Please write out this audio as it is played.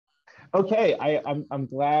Okay, I'm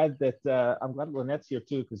glad that I'm glad Lynette's here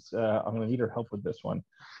too because I'm going to need her help with this one.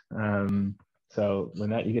 So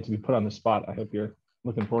Lynette, you get to be put on the spot. I hope you're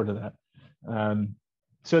looking forward to that.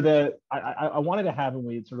 So I wanted to have, when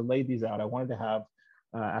we sort of laid these out, I wanted to have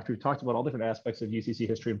after we talked about all different aspects of UCC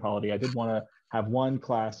history and polity, I did want to have one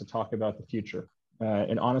class to talk about the future,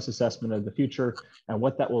 an honest assessment of the future and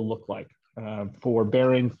what that will look like for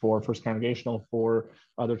Bearing, for First Congregational, for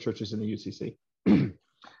other churches in the UCC.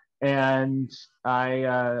 And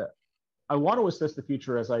I want to assess the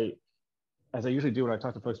future as I usually do when I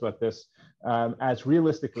talk to folks about this, as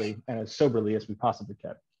realistically and as soberly as we possibly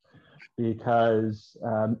can, because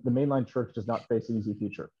the mainline church does not face an easy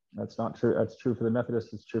future. That's not true. That's true for the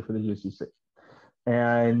Methodists. It's true for the UCC,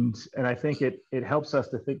 and I think it helps us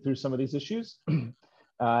to think through some of these issues, and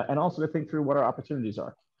also to think through what our opportunities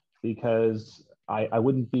are, because I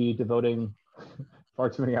wouldn't be devoting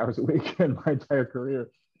far too many hours a week in my entire career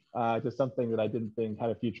to something that I didn't think had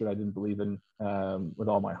a future and I didn't believe in with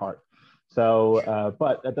all my heart. So,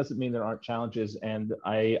 but that doesn't mean there aren't challenges. And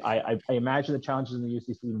I imagine the challenges in the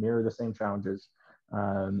UCC mirror the same challenges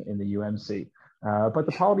in the UMC. But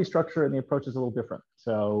the polity structure and the approach is a little different.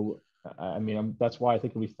 So, I mean, that's why I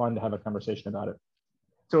think it'll be fun to have a conversation about it.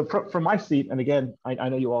 So from my seat, and again, I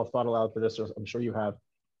know you all thought aloud for this, or I'm sure you have,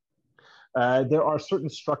 there are certain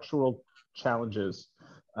structural challenges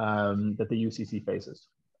that the UCC faces.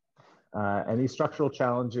 And these structural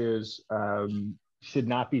challenges should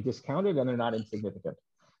not be discounted, and they're not insignificant.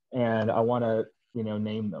 And I want to,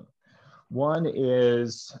 name them. One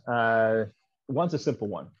is, one's a simple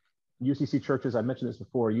one. UCC churches, I mentioned this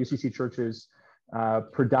before, UCC churches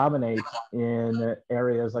predominate in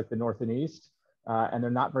areas like the North and East, and they're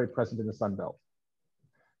not very present in the Sun Belt.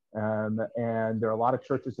 And there are a lot of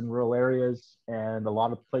churches in rural areas, and a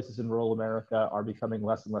lot of places in rural America are becoming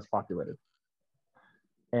less and less populated.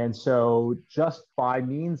 And so just by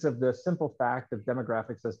means of the simple fact of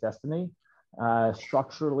demographics as destiny,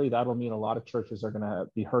 structurally, that'll mean a lot of churches are going to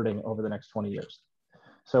be hurting over the next 20 years.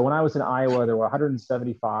 So when I was in Iowa, there were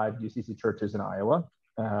 175 UCC churches in Iowa.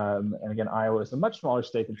 And again, Iowa is a much smaller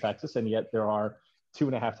state than Texas, and yet there are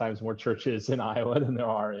 2.5 times more churches in Iowa than there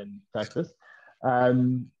are in Texas.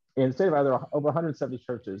 In the state of Iowa, there are over 170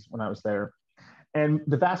 churches when I was there. And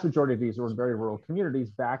the vast majority of these were in very rural communities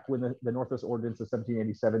back when the Northwest Ordinance of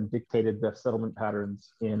 1787 dictated the settlement patterns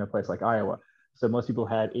in a place like Iowa. So most people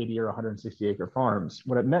had 80 or 160 acre farms.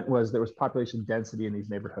 What it meant was there was population density in these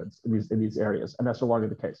neighborhoods, in these areas, and that's no longer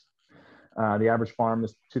the case. The average farm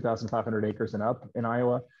is 2,500 acres and up in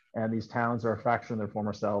Iowa, and these towns are a fraction of their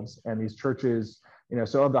former selves. And these churches,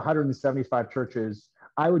 so of the 175 churches,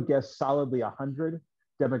 I would guess solidly 100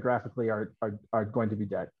 demographically are going to be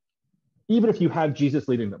dead. Even if you have Jesus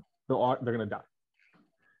leading them, they're going to die.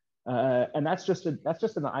 And that's just in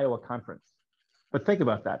the Iowa conference. But think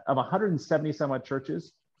about that. Of 170 some odd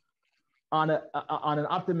churches, on an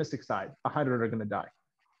optimistic side, 100 are going to die,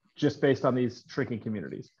 just based on these shrinking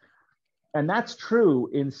communities. And that's true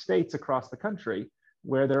in states across the country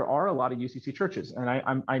where there are a lot of UCC churches. And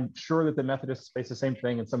I'm sure that the Methodists face the same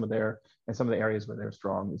thing in some of the areas where they're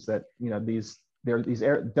strong. Is that these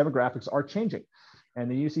demographics are changing. And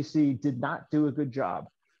the UCC did not do a good job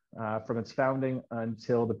from its founding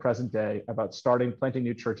until the present day about planting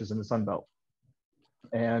new churches in the Sun Belt.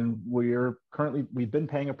 And we've been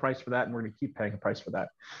paying a price for that, and we're going to keep paying a price for that.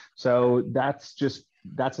 So that's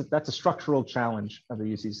a structural challenge of the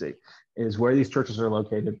UCC, is where these churches are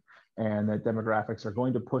located, and that demographics are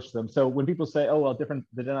going to push them. So when people say, "Oh, well,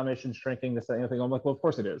 the denomination's shrinking," this, that, anything, I'm like, well, of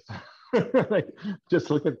course it is. Like, just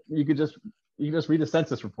look at you could just read a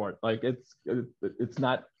census report. Like that's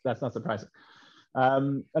not surprising.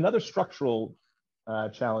 Another structural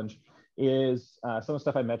challenge is some of the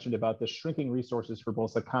stuff I mentioned about the shrinking resources for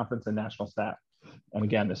both the conference and national staff. And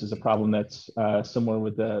again, this is a problem that's similar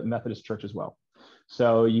with the Methodist Church as well.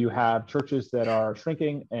 So you have churches that are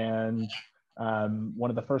shrinking, and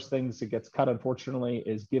one of the first things that gets cut, unfortunately,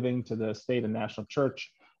 is giving to the state and national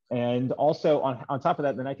church. And also on top of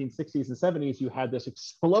that, in the 1960s and 70s, you had this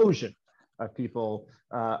explosion of people,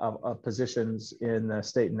 of positions in the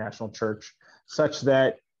state and national church, such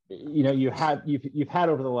that you've had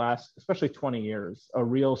over the last, especially 20 years, a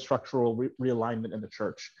real structural realignment in the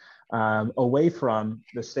church, away from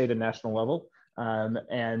the state and national level,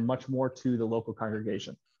 and much more to the local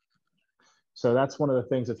congregation. So that's one of the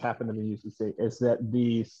things that's happened in the UCC, is that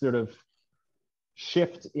the sort of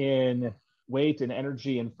shift in weight and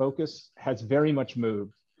energy and focus has very much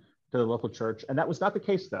moved to the local church. And that was not the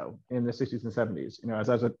case, though, in the 60s and 70s. As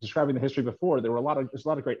I was describing the history before, there's a lot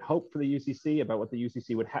of great hope for the UCC about what the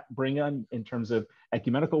UCC would bring in terms of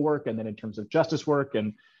ecumenical work, and then in terms of justice work.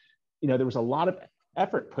 And there was a lot of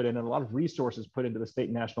effort put in and a lot of resources put into the state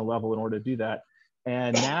and national level in order to do that.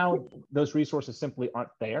 And now those resources simply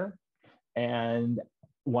aren't there. And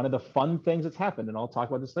one of the fun things that's happened, and I'll talk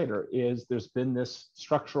about this later, is there's been this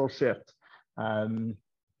structural shift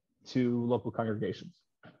to local congregations.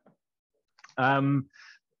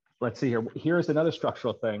 Let's see here. Here's another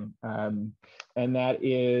structural thing, and that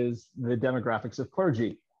is the demographics of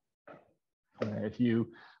clergy. If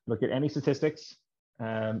you look at any statistics,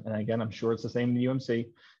 and again, I'm sure it's the same in the UMC,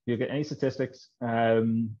 you look at any statistics,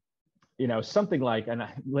 something like, and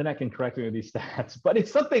Lynette can correct me with these stats, but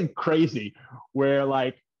it's something crazy where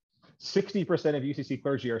like 60% of UCC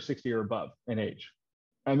clergy are 60 or above in age.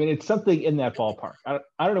 I mean, it's something in that ballpark. I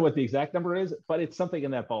don't know what the exact number is, but it's something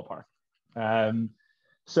in that ballpark.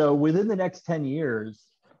 So within the next 10 years,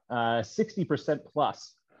 60%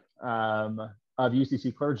 plus of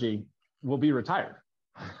UCC clergy will be retired.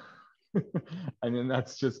 I mean,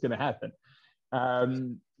 that's just going to happen.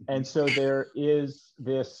 And so there is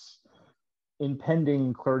this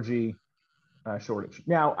impending clergy shortage.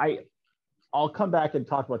 Now, I'll come back and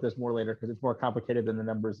talk about this more later because it's more complicated than the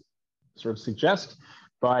numbers sort of suggest,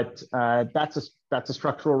 but that's a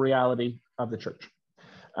structural reality of the church.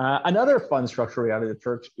 Another fun structural reality of the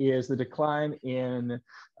church is the decline in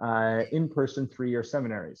in-person three-year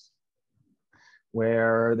seminaries,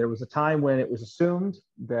 where there was a time when it was assumed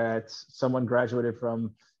that someone graduated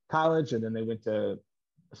from college and then they went to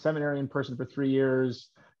a seminary in person for 3 years.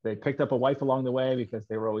 They picked up a wife along the way because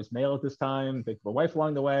they were always male at this time. They picked up a wife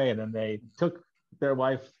along the way, and then they took their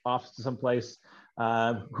wife off to some place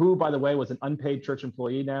who, by the way, was an unpaid church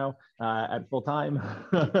employee now at full time.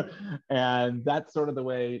 And that's sort of the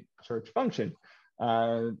way church functioned.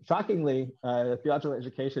 Shockingly, theological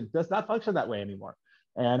education does not function that way anymore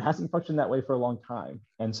and hasn't functioned that way for a long time.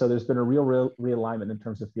 And so there's been a real realignment in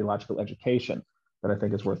terms of theological education that I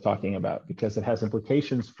think is worth talking about because it has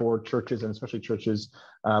implications for churches and especially churches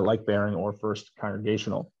like Bearing or First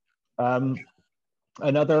Congregational.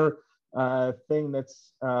 Another thing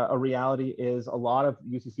that's a reality is a lot of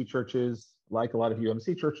UCC churches, like a lot of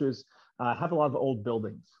UMC churches, have a lot of old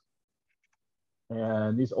buildings.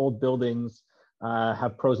 And these old buildings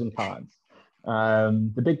have pros and cons.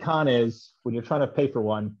 The big con is when you're trying to pay for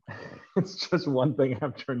one, it's just one thing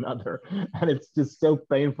after another. And it's just so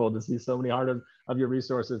painful to see so many of your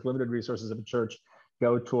resources, limited resources of a church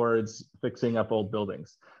go towards fixing up old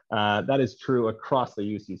buildings. That is true across the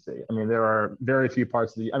UCC. I mean, there are very few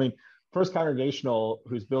parts of First Congregational,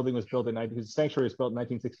 whose building was built whose sanctuary was built in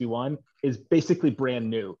 1961, is basically brand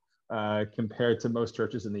new compared to most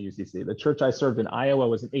churches in the UCC. The church I served in Iowa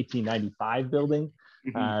was an 1895 building.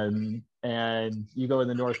 Mm-hmm. And you go in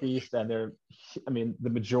the Northeast and the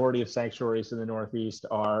majority of sanctuaries in the Northeast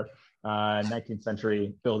are 19th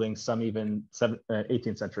century buildings, some even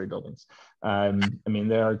 18th century buildings.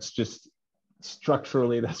 It's just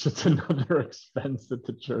structurally, that's just another expense that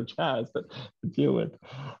the church has to deal with,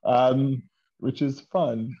 which is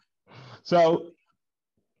fun. So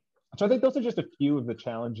I think those are just a few of the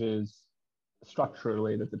challenges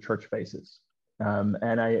structurally that the church faces.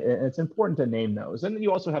 And it's important to name those. And then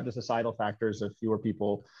you also have the societal factors of fewer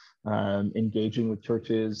people engaging with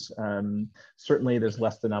churches. Certainly there's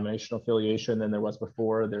less denominational affiliation than there was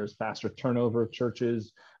before. There's faster turnover of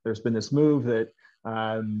churches. There's been this move that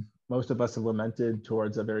most of us have lamented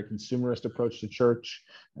towards a very consumerist approach to church.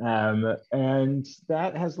 And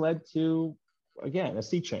that has led to, again, a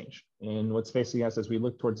sea change in what's facing us as we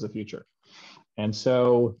look towards the future. And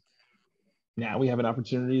so now we have an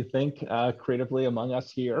opportunity to think creatively among us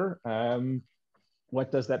here.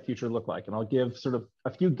 What does that future look like? And I'll give sort of a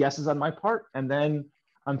few guesses on my part, and then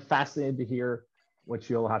I'm fascinated to hear what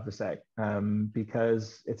you'll have to say,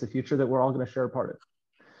 because it's a future that we're all going to share a part of.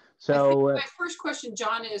 So my first question,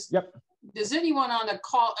 John, is, yep. Does anyone on the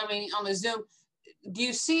call, on the Zoom, do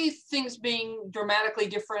you see things being dramatically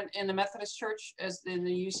different in the Methodist Church as in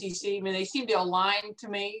the UCC? I mean, they seem to align to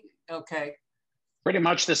me. Okay. Pretty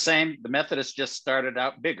much the same. The Methodists just started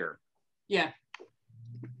out bigger. Yeah.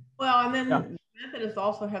 Well, and then Methodists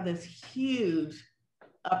also have this huge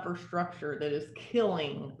upper structure that is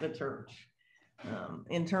killing the church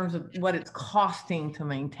in terms of what it's costing to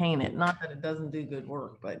maintain it. Not that it doesn't do good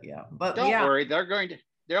work, but yeah. But don't worry,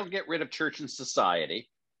 they'll get rid of church and society,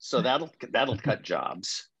 so that'll cut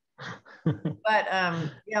jobs. But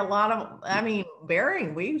a lot of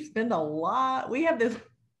Bearing, we spend a lot. We have this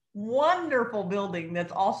wonderful building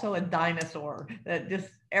that's also a dinosaur that just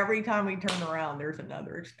every time we turn around there's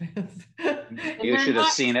another expense. You should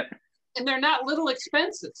have seen it. And they're not little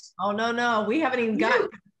expenses. Oh no, we haven't even got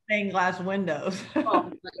stained glass windows.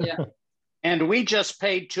 Oh, yeah. And we just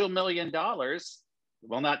paid $2 million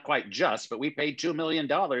well, not quite just, but we paid $2 million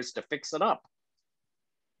to fix it up.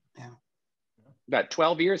 Yeah. About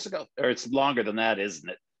 12 years ago, or it's longer than that, isn't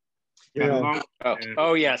it? Yeah.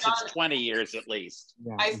 Oh yes, it's 20 years at least.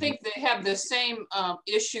 Yeah. I think they have the same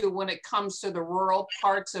issue when it comes to the rural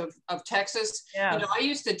parts of Texas. Yeah. You know, I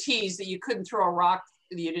used to tease that you couldn't throw a rock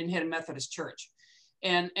that you didn't hit a Methodist church.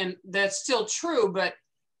 And that's still true, but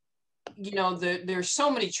you know, there's so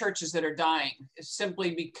many churches that are dying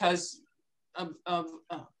simply because of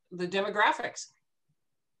the demographics.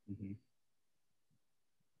 Mm-hmm.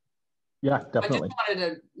 Yeah, definitely. I just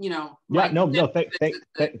wanted to, you know. Yeah, no,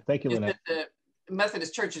 thank you, Lynette. The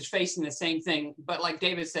Methodist Church is facing the same thing, but like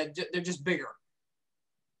David said, they're just bigger.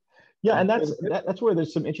 Yeah, and that's where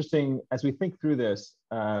there's some interesting, as we think through this,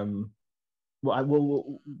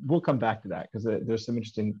 we'll come back to that because there's some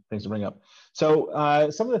interesting things to bring up. So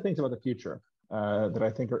some of the things about the future that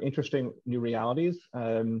I think are interesting new realities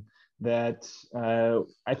that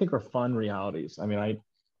I think are fun realities. I mean, I'm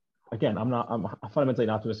fundamentally an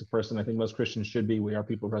optimistic person. I think most Christians should be. We are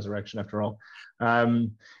people of resurrection after all.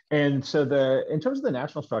 And so in terms of the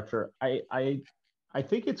national structure, I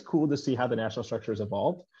think it's cool to see how the national structure has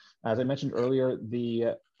evolved. As I mentioned earlier,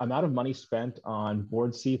 the amount of money spent on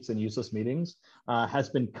board seats and useless meetings has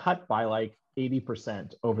been cut by like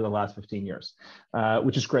 80% over the last 15 years,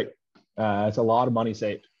 which is great. It's a lot of money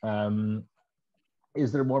saved.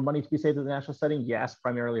 Is there more money to be saved in the national setting? Yes,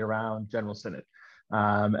 primarily around General Synod.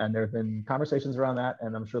 And there have been conversations around that,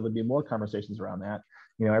 and I'm sure there'll be more conversations around that.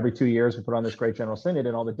 You know, every 2 years we put on this great General Synod,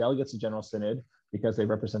 and all the delegates of General Synod, because they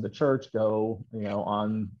represent the church, go, you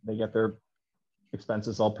know, they get their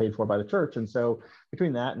expenses all paid for by the church. And so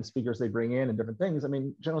between that and speakers they bring in and different things, I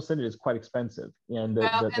mean, General Synod is quite expensive. And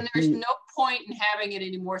there's no point in having it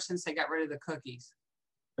anymore since they got rid of the cookies.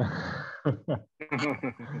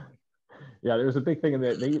 Yeah, there was a big thing in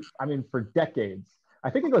that. I mean, for decades, I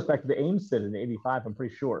think it goes back to the Ames Synod in '85. I'm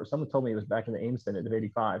pretty sure. Someone told me it was back in the Ames Synod of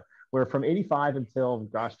 '85, where from '85 until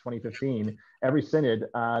 2015, every synod,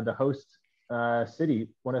 the host city,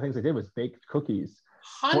 one of the things they did was bake cookies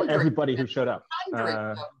for everybody who showed up.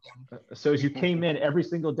 So as you came in every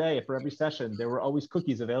single day for every session, there were always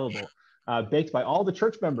cookies available, baked by all the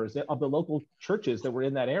church members of the local churches that were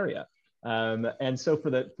in that area. And so for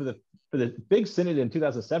the big synod in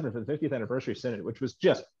 2007, for the 50th anniversary synod, which was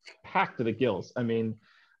just packed to the gills. I mean,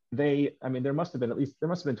 there must have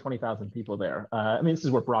been 20,000 people there. I mean, this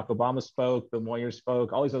is where Barack Obama spoke, Bill Moyer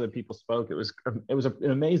spoke, all these other people spoke. It was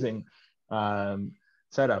an amazing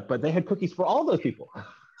setup, but they had cookies for all those people.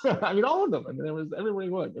 I mean, all of them. I mean, everybody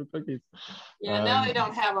would cookies. Yeah, now they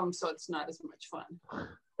don't have them, so it's not as much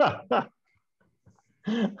fun.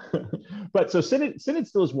 But so synod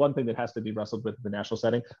still is one thing that has to be wrestled with in the national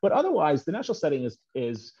setting. But otherwise, the national setting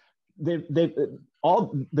there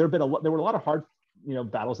were a lot of hard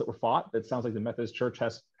battles that were fought. That sounds like the Methodist Church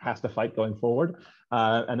has to fight going forward,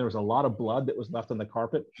 and there was a lot of blood that was left on the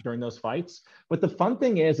carpet during those fights. But the fun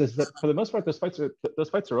thing is that for the most part, those fights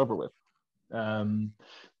are over with.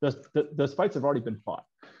 Those fights have already been fought.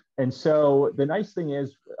 And so the nice thing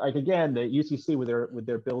is, like, again, the UCC with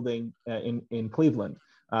their building in Cleveland,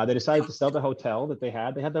 they decided to sell the hotel that they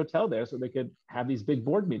had. They had the hotel there so they could have these big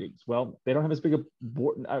board meetings. Well, they don't have as big a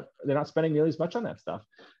board. They're not spending nearly as much on that stuff.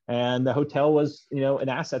 And the hotel was, an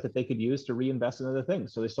asset that they could use to reinvest in other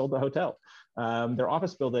things. So they sold the hotel. Their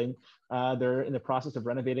office building, they're in the process of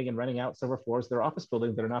renovating and renting out several floors. Their office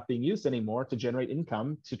buildings that are not being used anymore to generate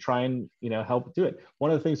income to try and, help do it.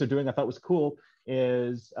 One of the things they're doing I thought was cool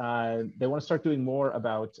is they want to start doing more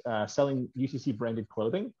about selling UCC branded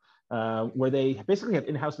clothing, where they basically have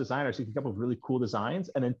in-house designers who can come up with really cool designs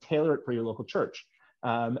and then tailor it for your local church.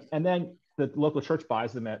 And then the local church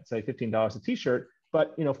buys them at, say, $15 a t-shirt,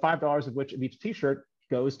 but $5 of each t-shirt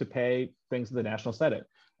goes to pay things in the national setting.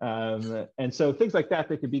 And so things like that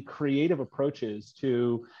could be creative approaches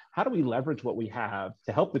to how do we leverage what we have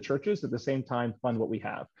to help the churches at the same time fund what we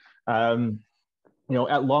have.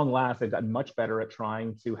 At long last, they've gotten much better at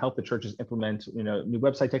trying to help the churches implement, new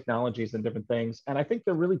website technologies and different things. And I think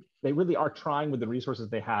they really are trying with the resources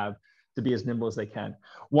they have to be as nimble as they can.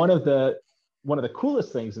 One of the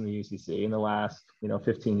coolest things in the UCC in the last,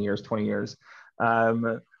 15 years, 20 years,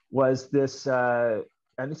 was this,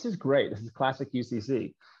 and this is great. This is classic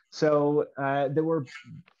UCC. So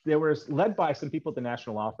they were led by some people at the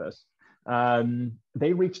national office.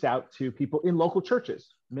 They reached out to people in local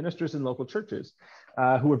churches, ministers in local churches,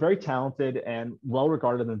 who were very talented and well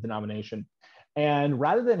regarded in the denomination. And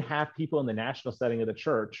rather than have people in the national setting of the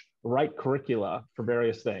church write curricula for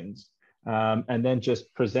various things, and then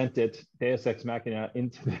just present it Deus Ex Machina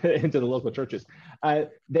into the local churches,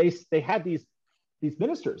 they had these these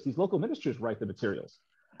ministers, these local ministers write the materials.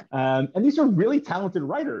 And these are really talented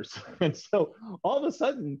writers. And so all of a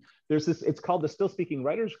sudden there's this, it's called the Still Speaking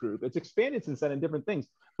Writers Group. It's expanded since then in different things.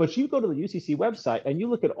 But you go to the UCC website and you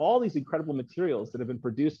look at all these incredible materials that have been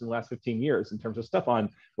produced in the last 15 years in terms of stuff on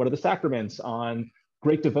what are the sacraments, on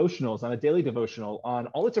great devotionals, on a daily devotional, on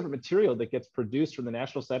all the different material that gets produced from the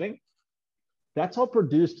national setting. That's all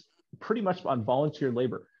produced pretty much on volunteer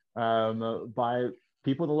labor by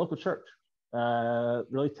people in the local church.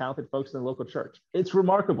 Really talented folks in the local church. It's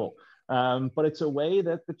remarkable, but it's a way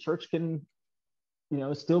that the church can,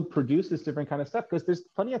 still produce this different kind of stuff because there's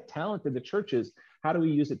plenty of talent in the churches. How do we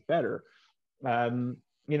use it better? One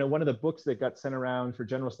of the books that got sent around for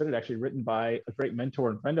general study, actually written by a great mentor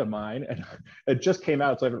and friend of mine, and it just came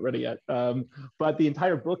out, so I haven't read it yet. But the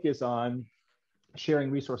entire book is on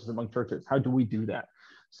sharing resources among churches. How do we do that?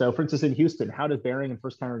 So for instance, in Houston, how does Bearing and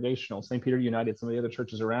First Congregational, St. Peter United, some of the other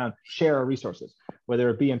churches around share our resources, whether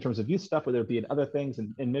it be in terms of youth stuff, whether it be in other things,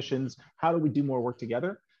 in missions, how do we do more work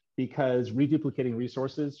together? Because reduplicating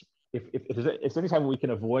resources, if there's any time we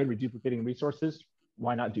can avoid reduplicating resources,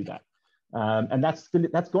 why not do that? And that's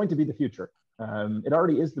going to be the future. It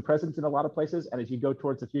already is the present in a lot of places. And as you go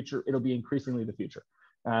towards the future, it'll be increasingly the future.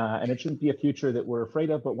 And it shouldn't be a future that we're afraid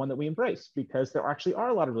of, but one that we embrace, because there actually are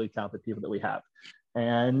a lot of really talented people that we have.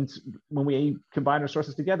 And when we combine our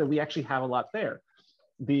sources together, we actually have a lot there.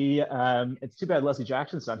 It's too bad Leslie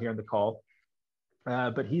Jackson's not here on the call,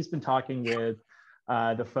 but he's been talking with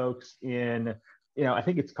the folks in, I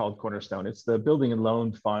think it's called Cornerstone. It's the Building and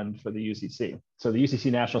Loan Fund for the UCC. So the UCC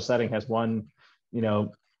national setting has one,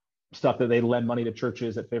 stuff that they lend money to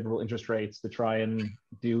churches at favorable interest rates to try and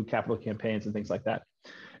do capital campaigns and things like that.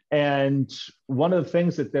 And one of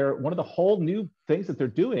the whole new things that they're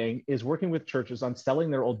doing is working with churches on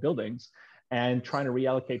selling their old buildings and trying to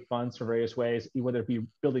reallocate funds for various ways, whether it be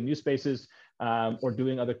building new spaces or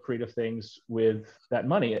doing other creative things with that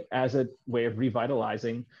money as a way of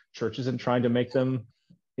revitalizing churches and trying to make them,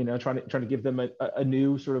 trying to give them a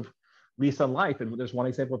new sort of lease on life. And there's one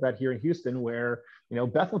example of that here in Houston where,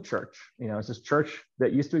 Bethel Church, it's this church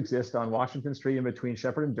that used to exist on Washington Street in between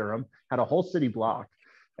Shepherd and Durham, had a whole city block.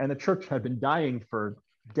 And the church had been dying for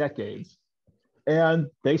decades, and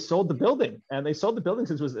they sold the building. And they sold the building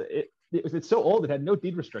since it's so old it had no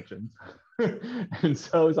deed restrictions, and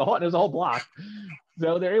so it was a whole block.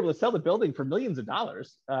 So they're able to sell the building for millions of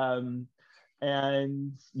dollars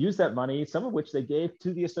and use that money, some of which they gave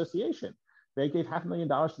to the association. They gave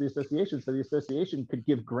 $500,000 to the association, so the association could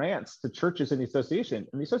give grants to churches in the association.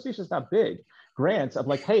 And the association is not big. Grants of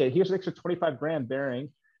like, hey, here's an extra 25 grand Bearing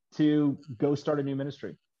to go start a new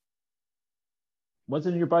ministry. What's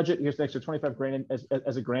in your budget? Here's an extra 25 grand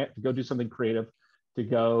as a grant to go do something creative, to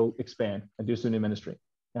go expand and do some new ministry.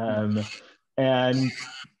 And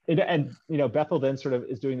Bethel then sort of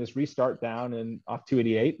is doing this restart down in off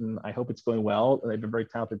 288, and I hope it's going well. They've been a very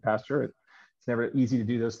talented pastor. It's never easy to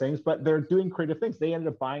do those things, but they're doing creative things. They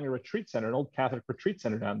ended up buying a retreat center, an old Catholic retreat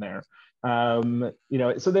center down there.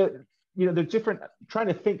 So they're different, trying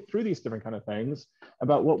to think through these different kind of things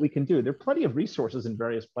about what we can do. There are plenty of resources in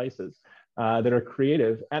various places that are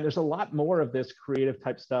creative. And there's a lot more of this creative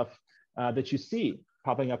type stuff that you see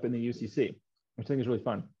popping up in the UCC, which I think is really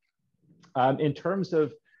fun. In terms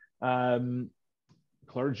of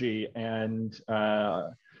clergy and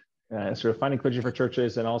sort of finding clergy for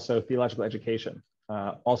churches and also theological education,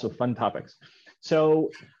 also fun topics.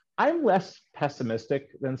 So I'm less pessimistic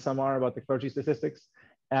than some are about the clergy statistics.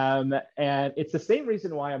 And it's the same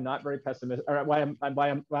reason why I'm not very pessimistic, or why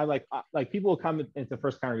I'm like people will come into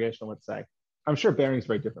First Congregational, let's say. I'm sure Bearing's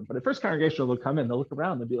very different, but at First Congregational, they'll come in, they'll look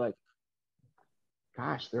around, they'll be like,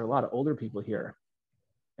 gosh, there are a lot of older people here.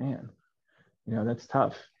 Man, that's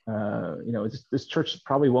tough. This church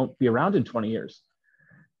probably won't be around in 20 years.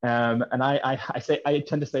 And I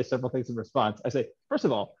tend to say several things in response. I say, first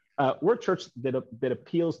of all, we're a church that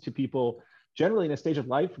appeals to people generally in a stage of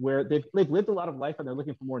life where they've lived a lot of life and they're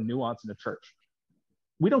looking for more nuance in the church.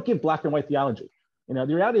 We don't give black and white theology. The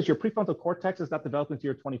reality is your prefrontal cortex is not developed until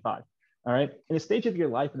you're 25. All right. In a stage of your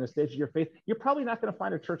life, in a stage of your faith, you're probably not going to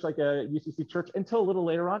find a church like a UCC church until a little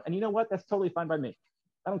later on. And you know what? That's totally fine by me.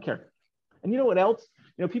 I don't care. And you know what else?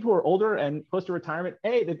 People who are older and close to retirement,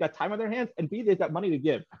 A, they've got time on their hands, and B, they've got money to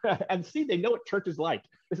give. And C, they know what church is like.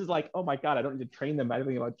 This is like, oh my God, I don't need to train them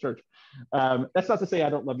anything about church. That's not to say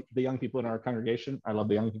I don't love the young people in our congregation. I love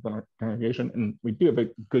the young people in our congregation, and we do have a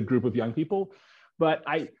good group of young people. But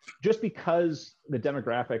just because the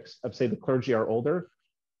demographics of, say, the clergy are older,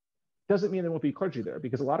 doesn't mean there won't be clergy there,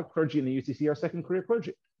 because a lot of clergy in the UCC are second career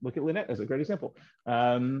clergy. Look at Lynette as a great example.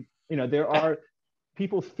 There are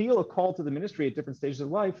people feel a call to the ministry at different stages of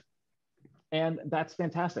life, And that's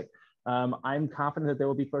fantastic. I'm confident that there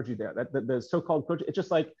will be clergy there. That the so-called clergy, it's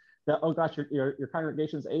just like, oh gosh, your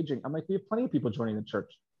congregation is aging. I'm like, we have plenty of people joining the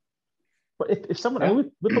church. But if someone,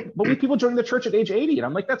 yeah. we have people joining the church at age 80, and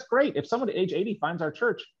I'm like, that's great. If someone at age 80 finds our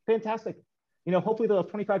church, fantastic. You know, hopefully they'll have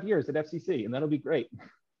 25 years at FCC, and that'll be great.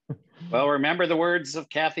 Well, remember the words of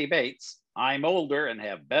Kathy Bates, I'm older and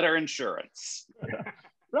have better insurance.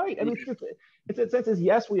 Right. I mean, it's a sense is,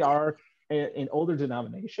 yes, we are an older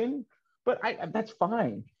denomination, but that's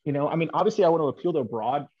fine. You know, I mean, obviously I want to appeal to a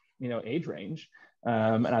broad, you know, age range.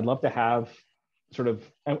 And I'd love to have sort of,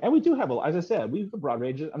 and we do have, as I said, we have a broad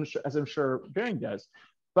range, I'm sure Bering does.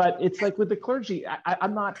 But it's like with the clergy,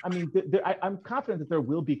 I'm confident that there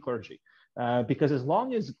will be clergy because as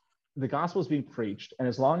long as the gospel is being preached and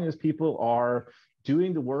as long as people are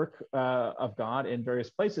doing the work of God in various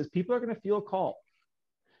places, people are going to feel a call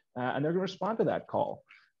and they're going to respond to that call.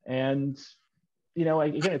 And, you know,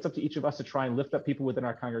 again, it's up to each of us to try and lift up people within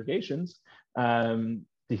our congregations to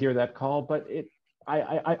hear that call. But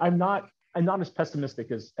I'm not as pessimistic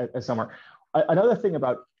as some are. Another thing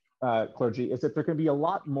about clergy is that there can be a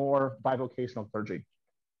lot more bivocational clergy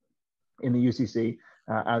in the UCC,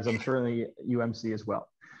 as I'm sure in the UMC as well.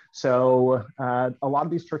 So a lot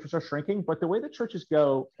of these churches are shrinking, but the way the churches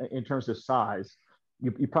go in terms of size,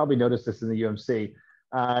 you probably noticed this in the UMC,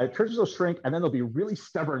 churches will shrink and then they'll be really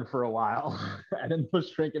stubborn for a while, and then they'll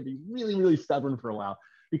shrink and be really, really stubborn for a while,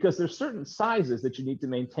 because there's certain sizes that you need to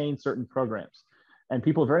maintain certain programs. And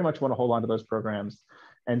people very much want to hold on to those programs.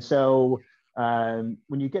 And so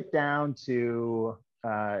when you get down to,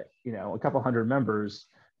 you know, a couple hundred members,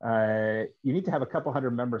 you need to have a couple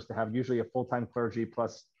hundred members to have usually a full-time clergy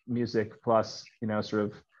plus music plus, you know, sort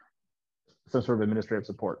of some sort of administrative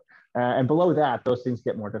support. And below that, those things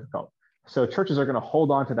get more difficult. So churches are going to hold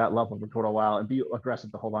on to that level for a while and be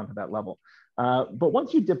aggressive to hold on to that level. But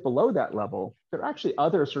once you dip below that level, there are actually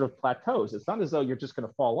other sort of plateaus. It's not as though you're just going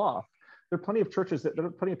to fall off. There are plenty of churches there are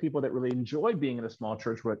plenty of people that really enjoy being in a small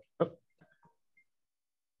church where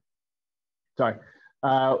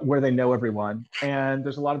they know everyone. And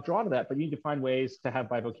there's a lot of draw to that, but you need to find ways to have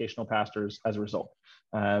bivocational pastors as a result.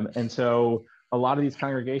 And so a lot of these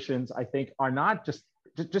congregations, I think, are not just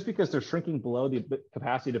because they're shrinking below the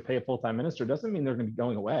capacity to pay a full-time minister doesn't mean they're going to be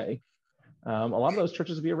going away. A lot of those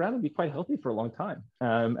churches will be around and be quite healthy for a long time.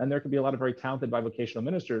 And there can be a lot of very talented bivocational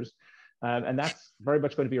ministers. And that's very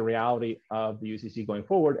much going to be a reality of the UCC going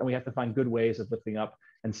forward. And we have to find good ways of lifting up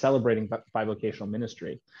and celebrating bivocational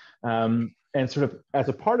ministry. And sort of as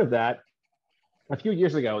a part of that, a few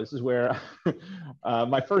years ago, this is where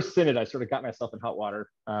my first synod, I sort of got myself in hot water.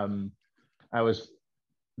 I was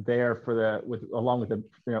there along with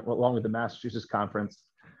the Massachusetts conference.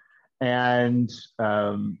 And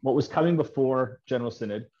what was coming before General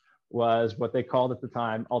Synod was what they called at the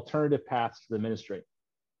time alternative paths to the ministry,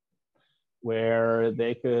 where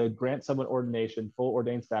they could grant someone ordination, full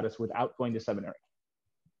ordained status without going to seminary.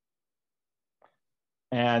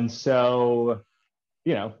 And so,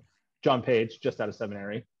 you know, John Page, just out of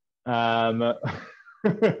seminary, I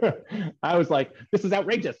was like, this is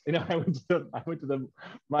outrageous. You know, I went to the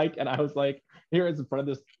mic and I was like, here is in front of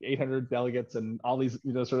this 800 delegates and all these,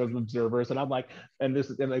 you know, sort of observers. And I'm like, and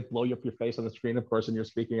they blow you up your face on the screen, of course, and you're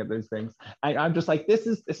speaking at these things. I'm just like, this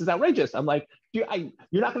is outrageous. I'm like, you're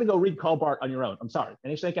not going to go read Karl Barth on your own. I'm sorry.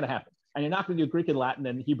 And it ain't going to happen. And you're not going to do Greek and Latin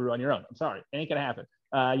and Hebrew on your own. I'm sorry. It ain't going to happen.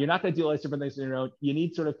 You're not going to do all these different things on your own. You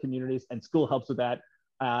need sort of communities, and school helps with that.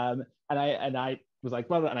 And I was like,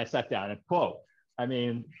 well, and I sat down and quote, I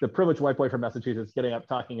mean, the privileged white boy from Massachusetts getting up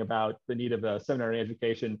talking about the need of a seminary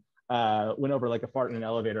education went over like a fart in an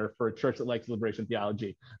elevator for a church that likes liberation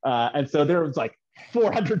theology. And so there was like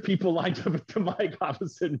 400 people lined up at the mic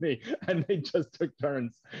opposite me, and they just took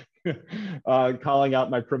turns calling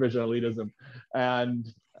out my privilege and elitism. And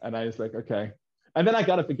I was like, okay. And then I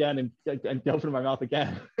got up again and opened my mouth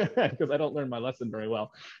again because I don't learn my lesson very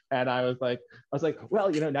well. And I was like,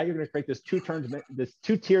 well, you know, now you're going to create this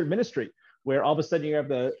two-tiered ministry where all of a sudden you have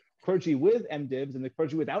the clergy with MDivs and the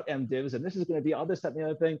clergy without MDivs, and this is going to be all this, that, and the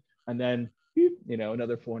other thing. And then, you know,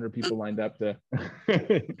 another 400 people lined up to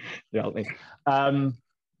help me.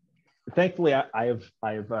 Thankfully, I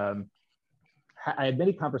had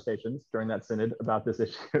many conversations during that synod about this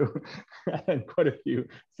issue, and quite a few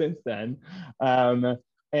since then.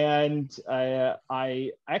 And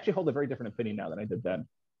I actually hold a very different opinion now than I did then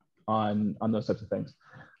on those types of things.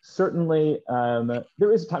 Certainly,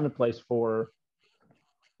 there is a time and place for,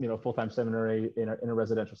 you know, full-time seminary in a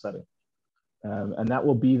residential setting, and that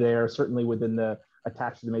will be there certainly within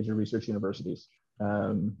attached to the major research universities.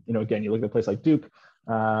 You know, again, you look at a place like Duke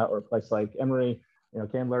or a place like Emory.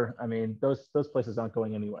 Candler. I mean, those places aren't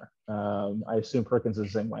going anywhere. I assume Perkins is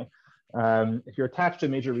the same way. If you're attached to a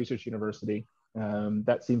major research university,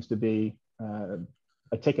 that seems to be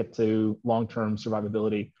a ticket to long-term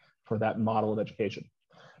survivability for that model of education.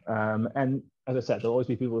 And as I said, there'll always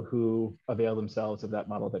be people who avail themselves of that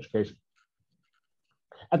model of education.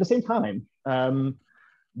 At the same time,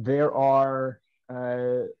 there are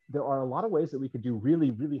a lot of ways that we could do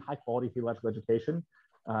really, really high quality theological education,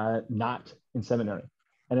 not in seminary.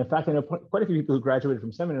 And in fact, I know quite a few people who graduated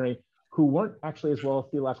from seminary who weren't actually as well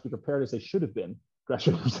theologically prepared as they should have been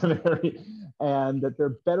graduating from seminary, and that there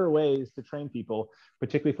are better ways to train people,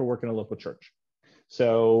 particularly for work in a local church.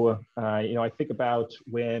 So, I think about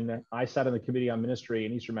when I sat on the Committee on Ministry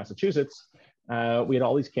in Eastern Massachusetts, we had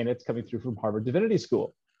all these candidates coming through from Harvard Divinity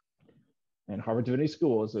School. And Harvard Divinity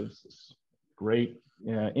School is a great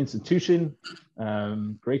institution,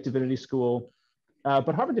 great divinity school.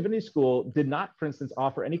 But Harvard Divinity School did not, for instance,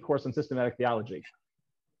 offer any course on systematic theology,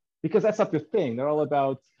 because that's not their thing. They're all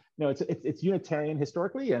about, it's Unitarian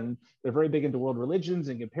historically, and they're very big into world religions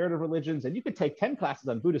and comparative religions. And you could take 10 classes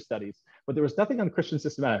on Buddhist studies, but there was nothing on Christian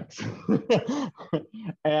systematics.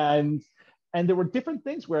 and there were different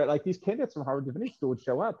things where like these candidates from Harvard Divinity School would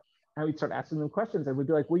show up, and we'd start asking them questions, and we'd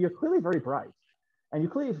be like, well, you're clearly very bright, and you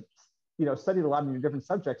clearly, studied a lot of your different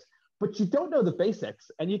subjects, but you don't know the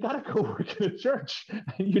basics, and you got to go work in a church,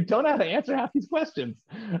 and you don't know how to answer half these questions.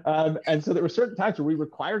 And so there were certain times where we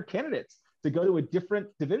required candidates to go to a different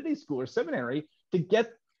divinity school or seminary to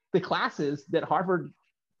get the classes that Harvard,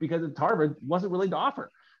 because it's Harvard, wasn't willing to offer.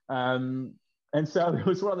 And so it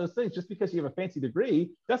was one of those things, just because you have a fancy degree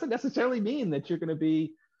doesn't necessarily mean that you're going to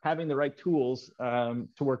be having the right tools to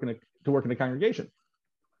work in a congregation.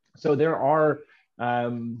 So there are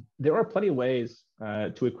plenty of ways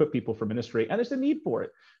to equip people for ministry, and there's a need for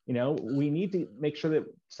it. We need to make sure that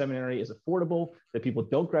seminary is affordable, that people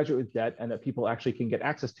don't graduate with debt, and that people actually can get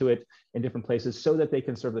access to it in different places so that they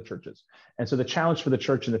can serve the churches. And so the challenge for the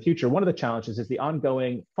church in the future, one of the challenges is the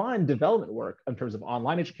ongoing fund development work in terms of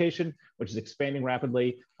online education, which is expanding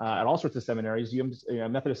rapidly at all sorts of seminaries,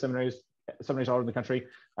 Methodist seminaries all over the country,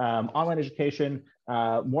 online education,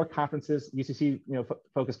 more conferences, UCC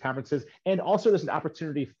focused conferences, and also there's an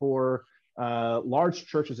opportunity for large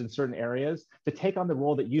churches in certain areas to take on the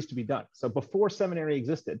role that used to be done. So before seminary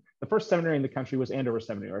existed, the first seminary in the country was Andover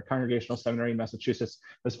Seminary, or a congregational seminary in Massachusetts,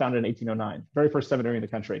 was founded in 1809, very first seminary in the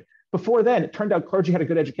country. Before then, it turned out clergy had a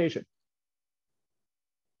good education.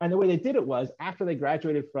 And the way they did it was, after they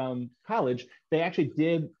graduated from college, they actually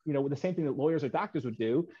did, the same thing that lawyers or doctors would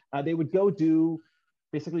do. They would go do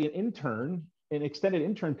basically an extended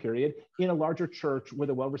intern period in a larger church with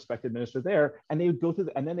a well-respected minister there, and they would go through,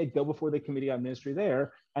 and then they'd go before the Committee on Ministry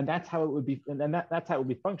there, and that's how it would be, and then that's how it would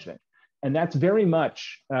be functioning. And that's very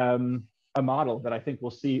much a model that I think we'll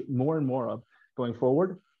see more and more of going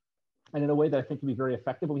forward, and in a way that I think can be very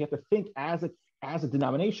effective. But we have to think as a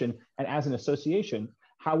denomination and as an association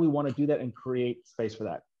how we want to do that and create space for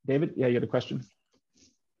that. David, yeah, you had a question?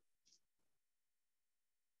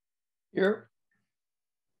 You're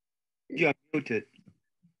muted.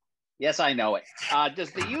 Yes, I know it.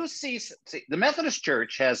 Does the UCC, the Methodist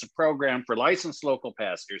Church has a program for licensed local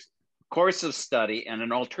pastors, course of study, and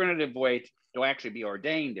an alternative way to actually be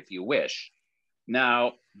ordained if you wish.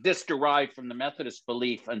 Now, this derived from the Methodist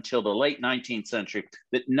belief until the late 19th century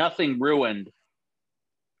that nothing ruined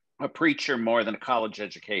a preacher more than a college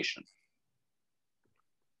education.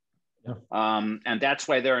 Yeah. And that's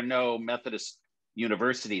why there are no Methodist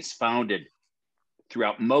universities founded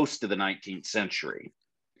throughout most of the 19th century.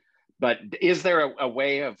 But is there a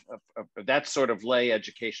way of that sort of lay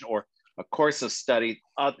education or a course of study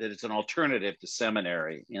that is an alternative to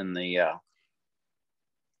seminary in the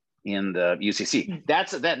UCC?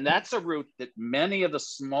 That's a route that many of the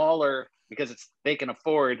smaller, because they can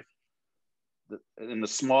afford in the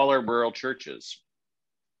smaller rural churches.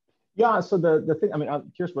 Yeah, so the thing, I mean, I'm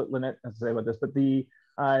curious what Lynette has to say about this, but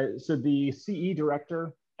so the CE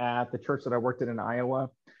director at the church that I worked in Iowa,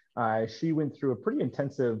 she went through a pretty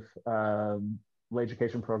intensive lay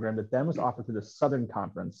education program that then was offered through the Southern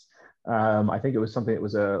Conference. I think it was something that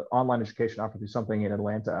was an online education offered through something in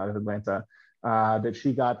Atlanta, out of Atlanta, that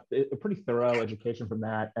she got a pretty thorough education from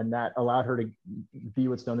that, and that allowed her to be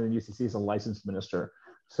what's known in the UCC as a licensed minister.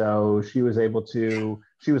 So she was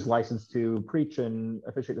licensed to preach and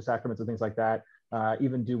officiate the sacraments and things like that,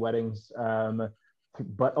 even do weddings,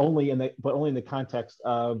 but only in the context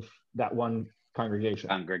of that one congregation.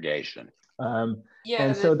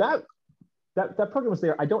 And so that program was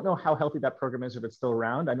there. I don't know how healthy that program is, if it's still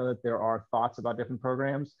around. I know that there are thoughts about different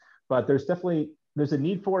programs, but there's definitely there's a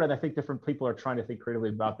need for it, and I think different people are trying to think creatively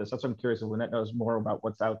about this. That's what I'm curious if Lynette knows more about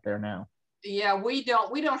what's out there now. Yeah, we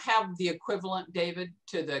don't have the equivalent, David,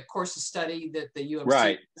 to the course of study that the UMC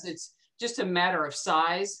Right. has. It's just a matter of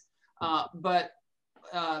size. But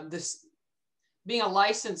this being a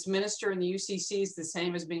licensed minister in the UCC is the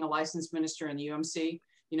same as being a licensed minister in the UMC.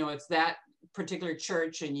 You know, it's that particular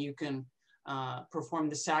church, and you can perform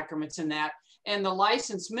the sacraments in that. And the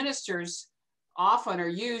licensed ministers often are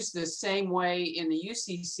used the same way in the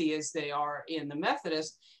UCC as they are in the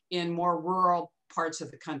Methodist in more rural parts of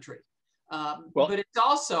the country. But it's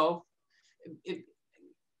also,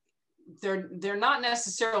 they're not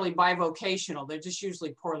necessarily bivocational. They're just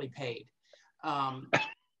usually poorly paid,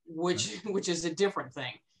 which is a different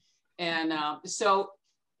thing. And so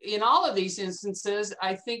in all of these instances,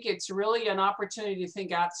 I think it's really an opportunity to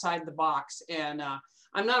think outside the box. And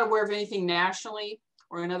I'm not aware of anything nationally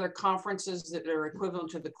or in other conferences that are equivalent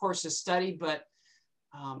to the course of study, but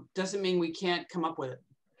doesn't mean we can't come up with it.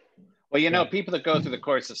 Well, you know, people that go through the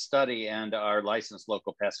course of study and are licensed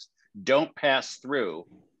local pastors don't pass through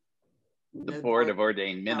the Board of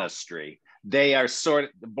Ordained Ministry. They are the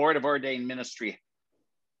Board of Ordained Ministry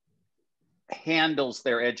handles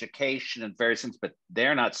their education in various things, but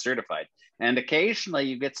they're not certified. And occasionally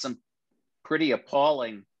you get some pretty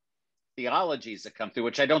appalling theologies that come through,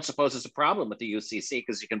 which I don't suppose is a problem with the UCC,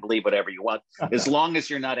 because you can believe whatever you want, as long as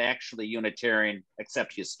you're not actually Unitarian,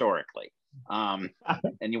 except historically. And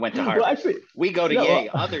you went to Harvard. Well, actually, we go to Yale.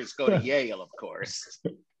 Others go to Yale, of course.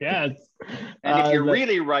 Yes. And if you're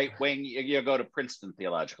really right wing, you go to Princeton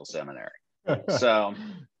Theological Seminary. So,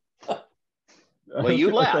 well,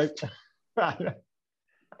 you left.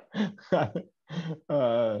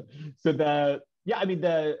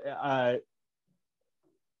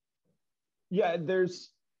 There's,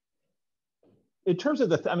 in terms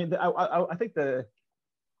of I think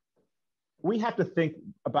we have to think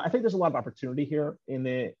about, I think there's a lot of opportunity here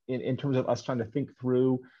in terms of us trying to think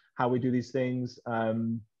through how we do these things,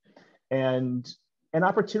 and an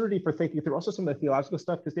opportunity for thinking through also some of the theological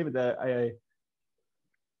stuff, because David, the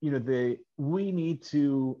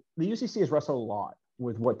UCC has wrestled a lot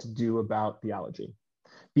with what to do about theology,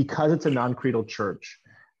 because it's a non-creedal church.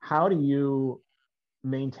 How do you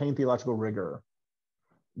maintain theological rigor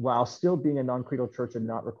while still being a non-creedal church and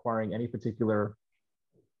not requiring any particular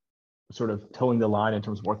sort of towing the line in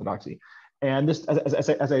terms of orthodoxy? And this, as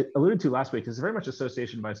I alluded to last week, is very much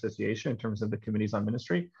association by association in terms of the committees on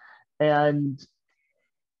ministry. And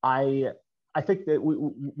I think that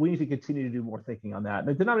we need to continue to do more thinking on that.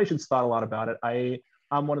 The denomination's thought a lot about it.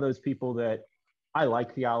 I'm one of those people that I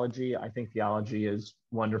like theology. I think theology is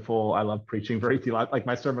wonderful. I love preaching very theological. Like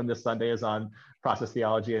my sermon this Sunday is on process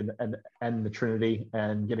theology and the Trinity,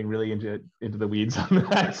 and getting really into the weeds on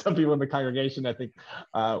that. Some people in the congregation, I think,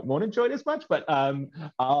 won't enjoy it as much, but I'm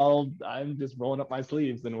just rolling up my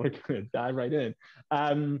sleeves and we're going to dive right in.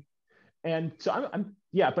 And so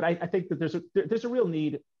but I think that there's a real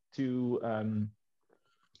need to,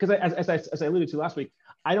 because as I alluded to last week,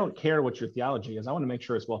 I don't care what your theology is. I want to make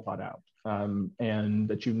sure it's well thought out, and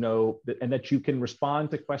that you know and that you can respond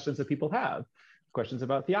to questions that people have, questions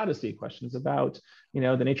about theodicy, questions about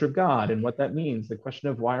the nature of God and what that means, the question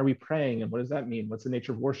of why are we praying and what does that mean, what's the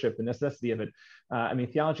nature of worship, the necessity of it.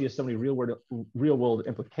 Theology has so many real world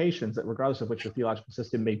implications that regardless of what your theological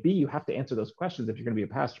system may be, you have to answer those questions if you're going to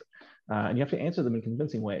be a pastor, and you have to answer them in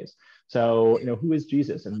convincing ways. So who is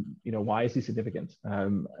Jesus, and why is he significant?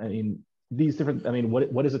 These different,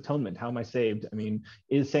 what is atonement? How am I saved?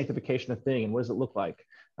 Is sanctification a thing, and what does it look like?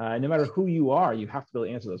 No matter who you are, you have to be able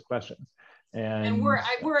to answer those questions. And where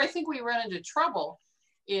I think we run into trouble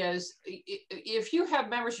is if you have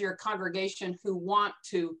members of your congregation who want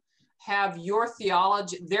to have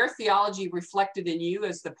their theology reflected in you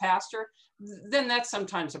as the pastor, then that's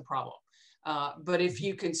sometimes a problem. But if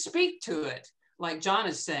you can speak to it, like John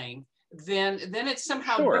is saying, then it's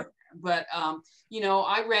somehow different. But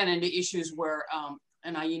I ran into issues where,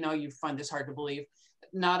 and you find this hard to believe,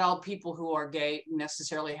 not all people who are gay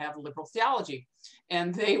necessarily have liberal theology.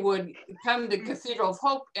 And they would come to Cathedral of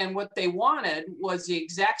Hope, and what they wanted was the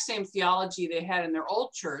exact same theology they had in their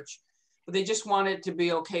old church, but they just wanted to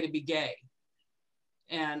be okay to be gay.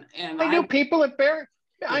 And I knew people at Bering.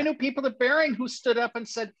 I knew people at Bering who stood up and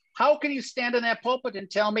said, "How can you stand in that pulpit and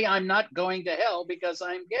tell me I'm not going to hell because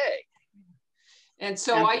I'm gay?" And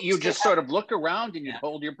so you just sort of look around and you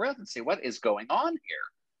hold your breath and say, "What is going on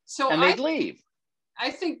here?" And they'd leave. I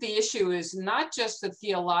think the issue is not just the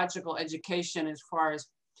theological education as far as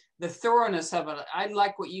the thoroughness of it. I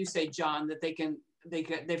like what you say, John, that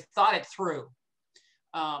they've thought it through.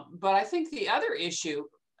 But I think the other issue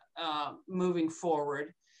moving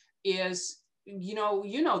forward is you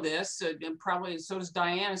know this, and probably so does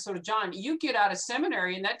Diane and so does John. You get out of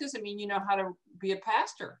seminary, and that doesn't mean you know how to be a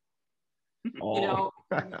pastor. You know,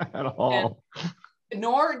 at all.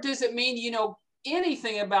 Nor does it mean you know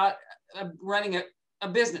anything about running a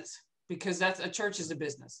business, because that's a church is a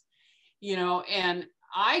business. You know, and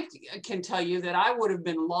I can tell you that I would have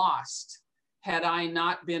been lost had I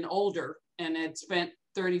not been older and had spent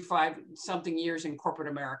 35 something years in corporate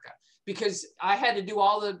America, because I had to do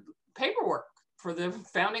all the paperwork for the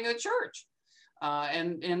founding of the church.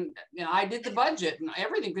 And I did the budget and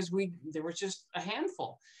everything, because there was just a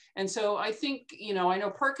handful. And so I think, you know, I know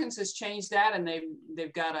Perkins has changed that, and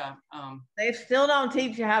they've got a they still don't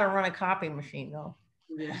teach you how to run a copy machine though.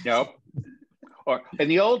 Yeah. Nope. Or in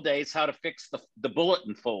the old days, how to fix the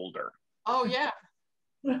bulletin folder. Oh yeah.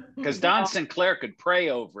 Because Don Sinclair could pray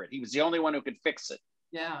over it. He was the only one who could fix it.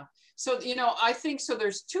 Yeah. So, you know, I think so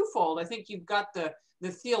there's twofold. I think you've got the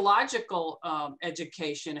theological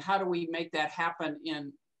education. How do we make that happen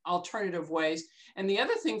in alternative ways? And the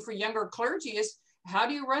other thing for younger clergy is, how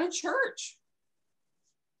do you run a church?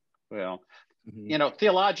 Well, you know,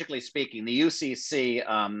 theologically speaking, the UCC,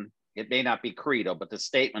 it may not be credo, but the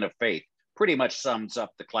statement of faith pretty much sums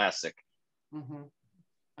up the classic. Mm-hmm.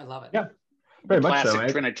 I love it. Yeah, very much classic so,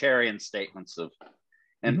 right? Trinitarian statements of,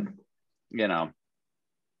 and you know.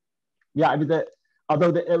 Yeah, I mean,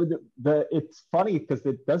 although it's funny because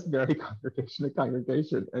it does vary congregation to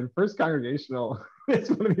congregation. And First Congregational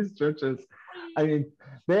is one of these churches. I mean,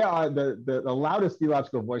 they are the loudest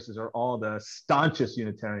theological voices are all the staunchest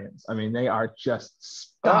Unitarians. I mean, they are just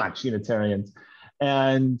staunch Unitarians.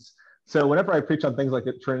 And so whenever I preach on things like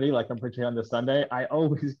the Trinity, like I'm preaching on this Sunday, I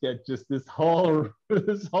always get just this whole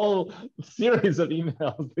series of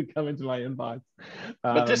emails that come into my inbox.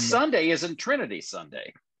 But this Sunday isn't Trinity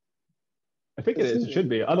Sunday. I think it is. It should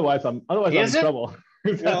be. Otherwise, I'm in trouble.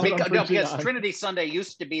 Because Trinity Sunday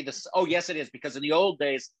used to be this. Oh, yes, it is. Because in the old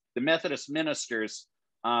days, the Methodist ministers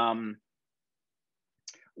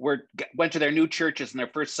went to their new churches, and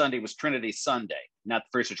their first Sunday was Trinity Sunday, not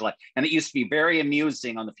the 1st of July. And it used to be very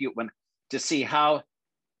amusing on the few to see how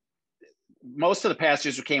most of the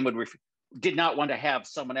pastors who came did not want to have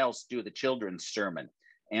someone else do the children's sermon.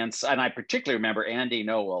 And I particularly remember Andy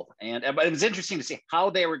Noel. But it was interesting to see how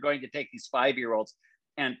they were going to take these 5-year-olds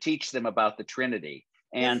and teach them about the Trinity.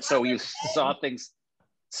 And so you saw things.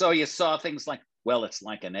 So you saw things like, well, it's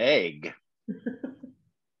like an egg.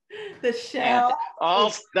 The shell.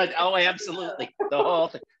 Oh, absolutely. The whole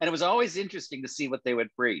thing. And it was always interesting to see what they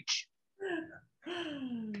would preach.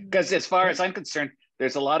 Because as far as I'm concerned,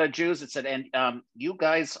 there's a lot of Jews that said, and you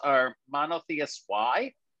guys are monotheists.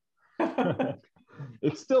 Why?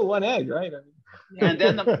 It's still one egg, right? And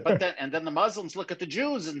then the Muslims look at the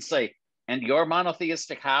Jews and say, and you're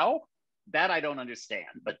monotheistic how? That I don't understand.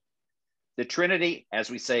 But the Trinity,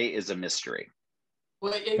 as we say, is a mystery.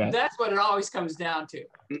 Well, that's what it always comes down to.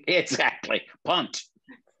 Exactly. Punt.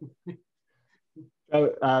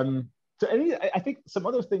 I think some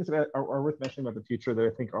other things that are worth mentioning about the future that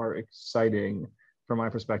I think are exciting from my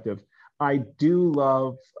perspective. I do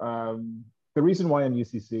love the reason why I'm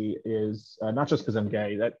UCC is not just because I'm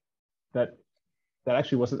gay. That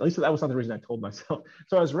actually wasn't, at least that was not the reason I told myself.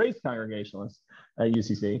 So I was raised Congregationalist at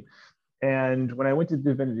UCC, and when I went to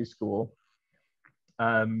divinity school,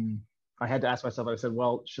 I had to ask myself. I said,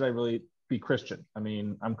 well, should I really be Christian? I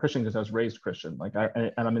mean, I'm Christian because I was raised Christian,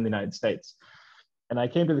 and I'm in the United States. And I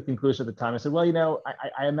came to the conclusion at the time. I said, well, you know,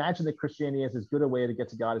 I imagine that Christianity is as good a way to get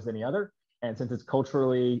to God as any other. And since it's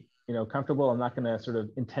culturally, you know, comfortable, I'm not going to sort of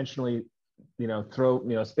intentionally, you know,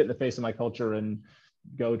 spit in the face of my culture and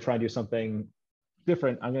go try and do something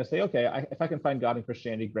different. I'm going to say, okay, if I can find God in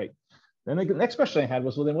Christianity, great. Then the next question I had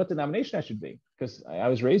was, well, then what denomination I should be? Because I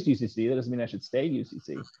was raised UCC. That doesn't mean I should stay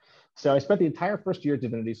UCC. So I spent the entire first year of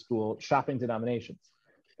divinity school shopping denominations.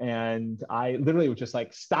 And I literally would just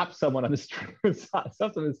like stop someone on the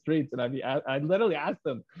street, and I'd literally ask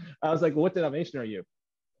them, I was like, well, what denomination are you?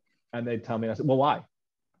 And they'd tell me, and I said, well, why?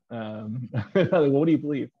 Like, well, what do you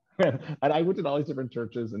believe? And I went to all these different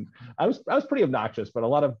churches, and I was pretty obnoxious, but a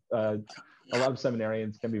lot of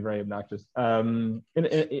seminarians can be very obnoxious in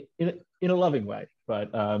a loving way. But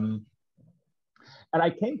and I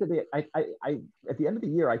came to I at the end of the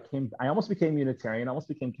year, I almost became Unitarian, almost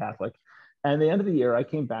became Catholic. And at the end of the year, I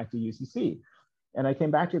came back to UCC. And I came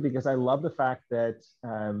back to it because I love the fact that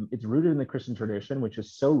it's rooted in the Christian tradition, which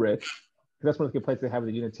is so rich. That's one of the complaints they have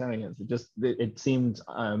with the Unitarians. It seemed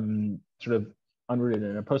sort of unrooted.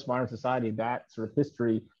 In a postmodern society, that sort of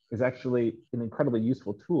history is actually an incredibly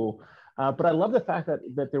useful tool. But I love the fact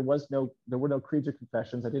that there were no creeds or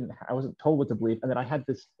confessions. I wasn't told what to believe, and that I had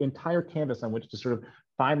this entire canvas on which to sort of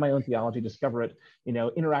find my own theology, discover it,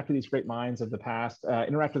 interact with these great minds of the past,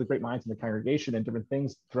 interact with the great minds in the congregation and different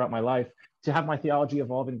things throughout my life, to have my theology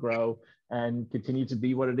evolve and grow and continue to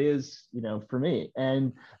be what it is, for me.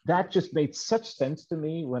 And that just made such sense to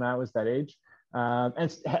me when I was that age. And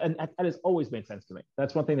that has always made sense to me.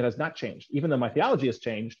 That's one thing that has not changed, even though my theology has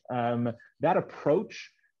changed. That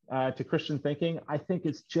approach to Christian thinking, I think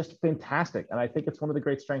is just fantastic. And I think it's one of the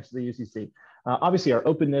great strengths of the UCC. Obviously, our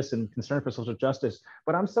openness and concern for social justice,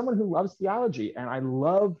 but I'm someone who loves theology, and I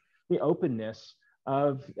love the openness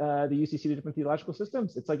of the UCC to different theological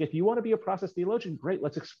systems. It's like, if you want to be a process theologian, great,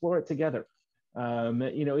 let's explore it together.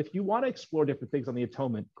 If you want to explore different things on the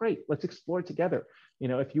atonement, great, let's explore it together.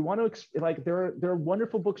 If you want to, there are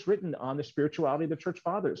wonderful books written on the spirituality of the church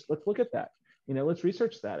fathers. Let's look at that. Let's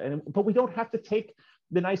research that. But we don't have to take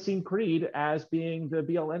the Nicene Creed as being the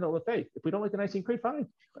be all end all of faith. If we don't like the Nicene Creed, fine,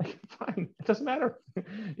 fine, it doesn't matter.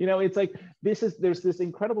 It's like there's this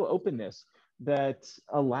incredible openness that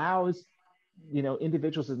allows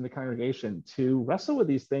individuals in the congregation to wrestle with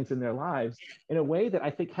these things in their lives in a way that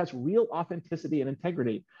I think has real authenticity and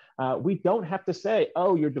integrity. We don't have to say,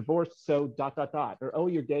 oh, you're divorced, so ... or oh,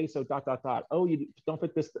 you're gay, so ... oh, you don't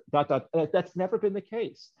fit this ... That's never been the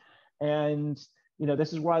case. And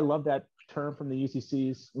this is why I love that term from the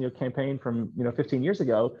UCC's campaign from 15 years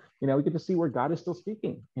ago. We get to see where God is still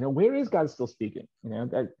speaking. Where is God still speaking?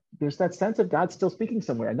 That there's that sense of God still speaking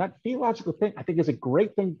somewhere, and that theological thing I think is a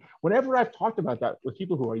great thing. Whenever I've talked about that with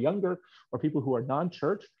people who are younger or people who are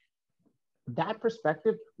non-church, that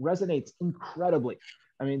perspective resonates incredibly.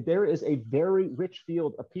 I mean, there is a very rich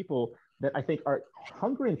field of people that I think are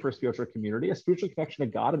hungering for a spiritual community, a spiritual connection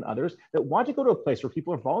to God and others, that want to go to a place where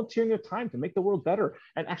people are volunteering their time to make the world better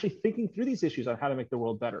and actually thinking through these issues on how to make the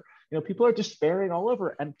world better. People are despairing all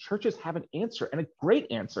over, and churches have an answer, and a great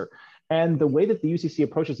answer. And the way that the UCC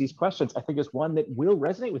approaches these questions, I think, is one that will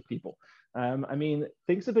resonate with people.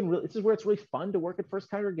 Things have been this is where it's really fun to work at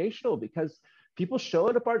First Congregational, because people show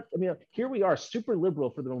it apart. Here we are, super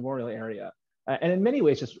liberal for the Memorial area. And in many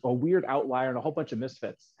ways, just a weird outlier and a whole bunch of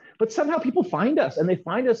misfits. But somehow people find us, and they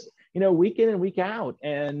find us, week in and week out.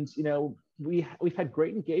 And, we've had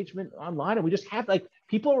great engagement online, and we just have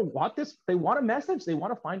people want this, they want a message, they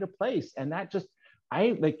want to find a place. And that just,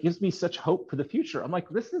 gives me such hope for the future. I'm like,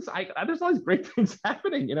 there's all these great things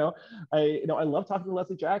happening. I love talking to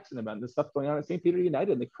Leslie Jackson about the stuff going on at St. Peter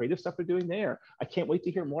United and the creative stuff they're doing there. I can't wait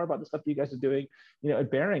to hear more about the stuff that you guys are doing, at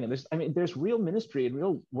Bearing. And there's real ministry and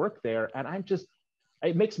real work there. And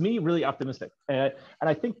it makes me really optimistic. And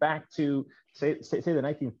I think back to say the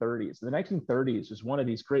 1930s. The 1930s was one of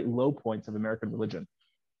these great low points of American religion.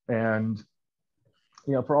 And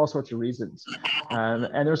for all sorts of reasons.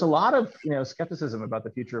 And there's a lot of, skepticism about the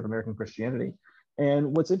future of American Christianity.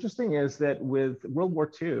 And what's interesting is that with World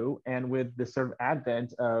War II and with the sort of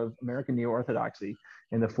advent of American neo-orthodoxy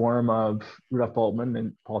in the form of Rudolph Bultmann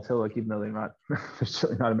and Paul Tillich, even though they're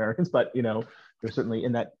certainly not Americans, but, they're certainly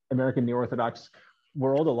in that American neo-orthodox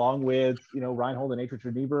world, along with, Reinhold and H.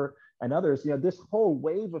 Niebuhr and others, this whole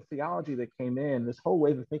wave of theology that came in, this whole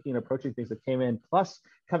wave of thinking and approaching things that came in, plus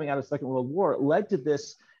coming out of the Second World War, led to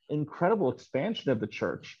this incredible expansion of the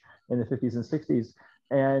church in the 50s and 60s.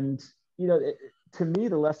 And, to me,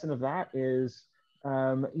 the lesson of that is,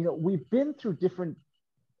 we've been through different,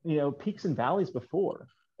 peaks and valleys before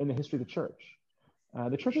in the history of the church.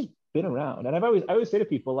 The church has been around. And I always say to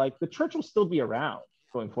people, the church will still be around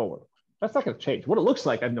going forward. That's not going to change. What it looks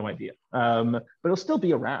like, I have no idea. But it'll still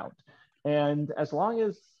be around. And as long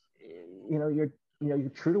as you're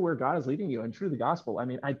true to where God is leading you and true to the gospel, I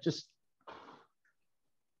think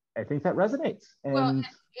that resonates. And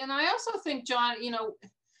I also think, John,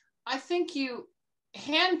 I think you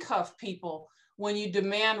handcuff people when you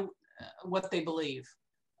demand what they believe.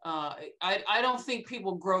 I don't think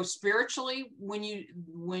people grow spiritually when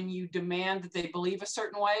you demand that they believe a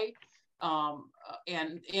certain way. And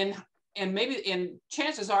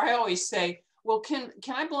chances are, I always say, well, can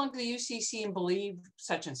I belong to the UCC and believe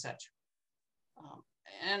such and such?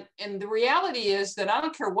 And the reality is that I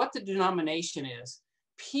don't care what the denomination is,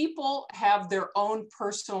 people have their own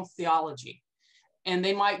personal theology, and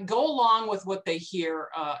they might go along with what they hear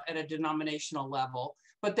at a denominational level,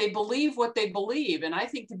 but they believe what they believe. And I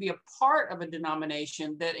think to be a part of a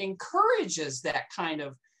denomination that encourages that kind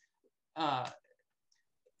of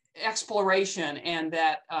exploration and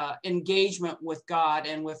that engagement with God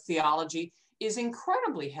and with theology is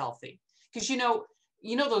incredibly healthy. Because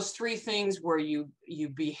those three things where you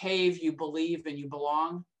behave, you believe, and you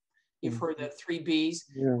belong. You've heard the 3 Bs.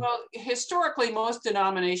 Yeah. Well, historically, most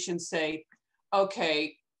denominations say,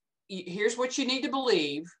 okay, here's what you need to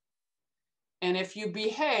believe. And if you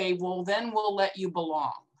behave, well, then we'll let you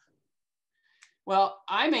belong. Well,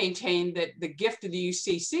 I maintain that the gift of the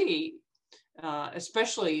UCC,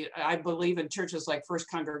 especially I believe in churches like First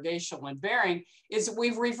Congregational and Bearing, is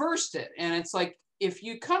we've reversed it. And it's like, if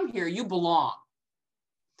you come here, you belong.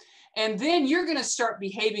 And then you're going to start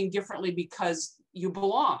behaving differently because you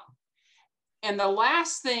belong. And the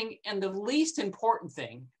last thing and the least important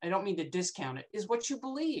thing, I don't mean to discount it, is what you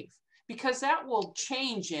believe, because that will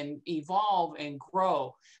change and evolve and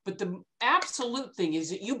grow. But the absolute thing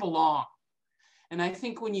is that you belong. And I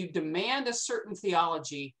think when you demand a certain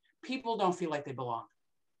theology, people don't feel like they belong.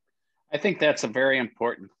 I think that's a very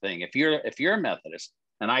important thing. If you're a Methodist,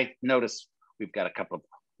 and I notice we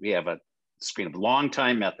have a screen of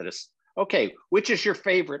longtime Methodists. Okay, which is your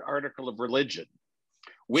favorite article of religion?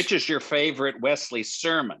 Which is your favorite Wesley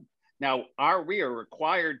sermon? Now, we are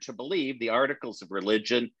required to believe the articles of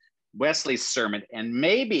religion, Wesley's sermon, and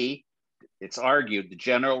maybe it's argued the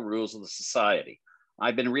general rules of the society.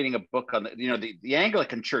 I've been reading a book on the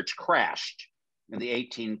Anglican Church crashed in the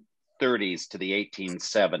 1830s to the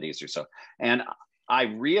 1870s or so. And I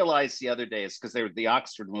realized the other day, it's because they were the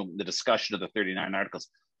Oxford movement, the discussion of the 39 articles.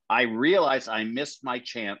 I realized I missed my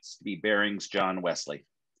chance to be Baring's John Wesley,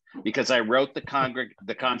 because I wrote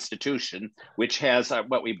the Constitution, which has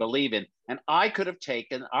what we believe in. And I could have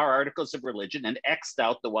taken our articles of religion and X'd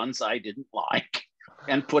out the ones I didn't like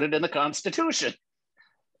and put it in the Constitution.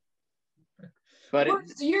 But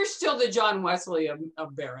you're still the John Wesley of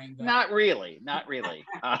Bearing. Though. Not really. No,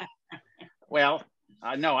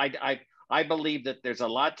 I believe that there's a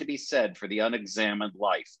lot to be said for the unexamined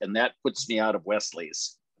life, and that puts me out of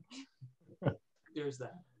Wesley's. There's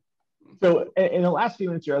that. So in the last few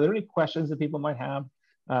minutes here, are there any questions that people might have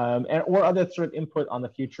or other sort of input on the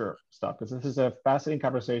future stuff? Because this is a fascinating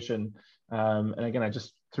conversation. And again, I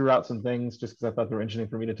just threw out some things just because I thought they were interesting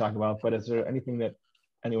for me to talk about. But is there anything that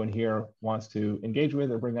anyone here wants to engage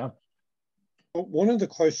with or bring up? One of the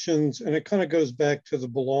questions, and it kind of goes back to the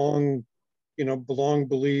belong,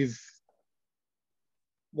 believe,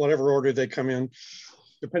 whatever order they come in,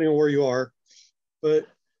 depending on where you are. But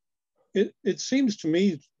it seems to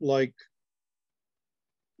me like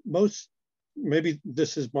maybe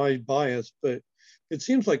this is my bias, but it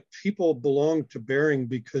seems like people belong to Bearing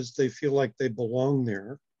because they feel like they belong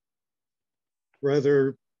there.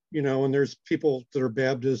 Rather, and there's people that are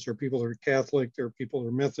Baptist, or people that are Catholic, there are people that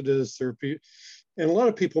are Methodist, and a lot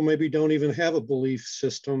of people maybe don't even have a belief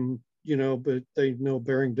system, but they know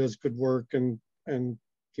Bearing does good work, and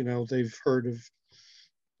they've heard of,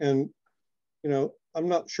 and I'm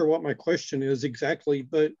not sure what my question is exactly,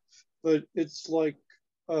 but it's like,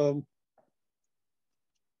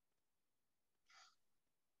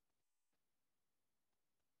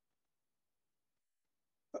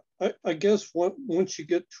 I guess once you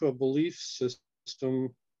get to a belief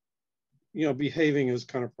system, behaving is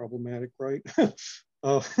kind of problematic, right?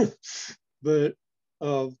 But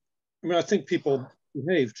I think people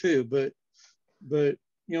behave too, but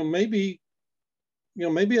maybe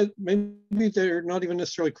they're not even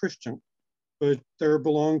necessarily Christian, but they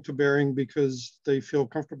belong to Bearing because they feel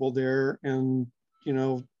comfortable there, and they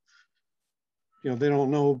don't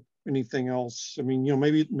know anything else.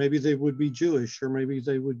 Maybe they would be Jewish, or maybe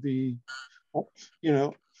they would be, We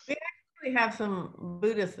actually have some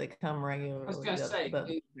Buddhists that come regularly. I was going to say,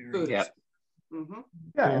 Buddhists. Yeah. Mm-hmm.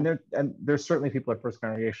 Yeah, and there's certainly people at First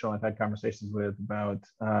Congregational I've had conversations with about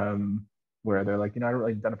where they're like, I don't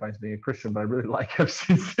really identify as being a Christian, but I really like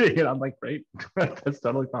FCC, and I'm like, great, that's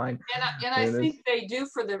totally fine. And I think they do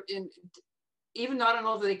even though I don't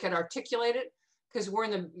know that they could articulate it, because we're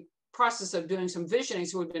in the process of doing some visioning,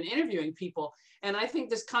 so we've been interviewing people, and I think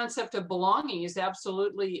this concept of belonging is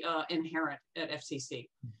absolutely inherent at FCC.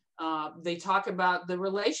 They talk about the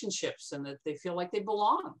relationships and that they feel like they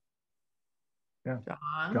belong. Yeah,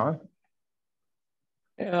 John?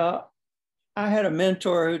 I had a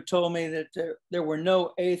mentor who told me that there were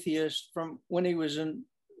no atheists from when he was in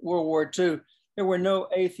World War II. There were no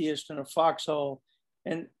atheists in a foxhole.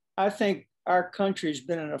 And I think our country's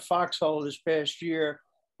been in a foxhole this past year,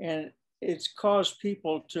 and it's caused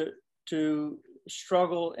people to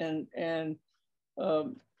struggle and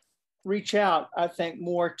reach out, I think,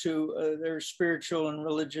 more to their spiritual and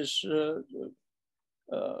religious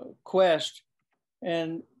quest.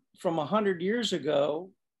 And from 100 years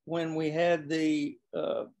ago, when we had the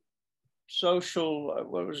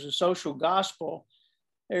social gospel,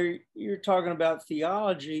 you're talking about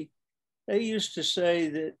theology. They used to say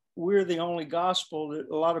that we're the only gospel that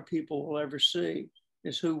a lot of people will ever see.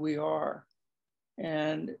 is who we are.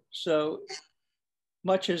 And so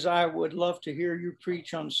much as I would love to hear you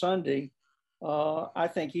preach on Sunday, I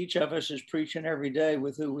think each of us is preaching every day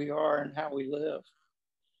with who we are and how we live.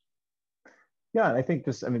 Yeah, I think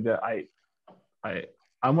this, I mean,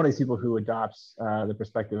 I'm one of these people who adopts the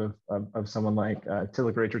perspective of someone like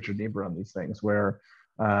Tillich Richard Niebuhr on these things, where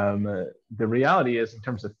the reality is, in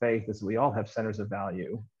terms of faith, is that we all have centers of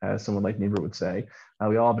value, as someone like Niebuhr would say.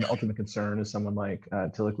 We all have an ultimate concern, as someone like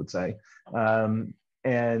Tillich would say.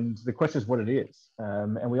 And the question is what it is.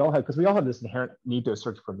 And we all have, because we all have this inherent need to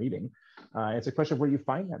search for meaning. It's a question of where you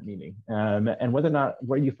find that meaning, and whether or not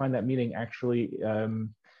where you find that meaning actually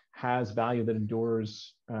has value that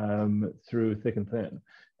endures through thick and thin.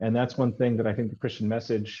 And that's one thing that I think the Christian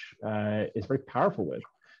message is very powerful with.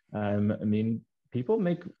 I mean, people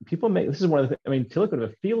make, this is one of the, I mean, Tillich would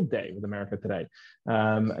have a field day with America today.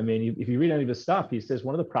 I mean, if you read any of his stuff, he says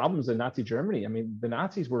one of the problems in Nazi Germany, I mean, the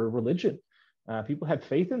Nazis were a religion. People had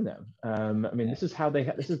faith in them. I mean, this is how they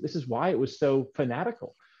had, this is why it was so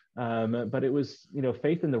fanatical. But it was, you know,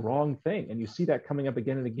 faith in the wrong thing. And you see that coming up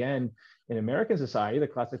again and again in American society. The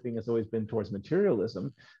classic thing has always been towards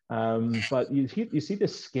materialism. But you see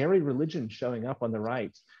this scary religion showing up on the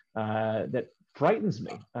right that frightens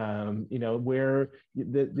me, you know, where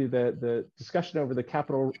the discussion over the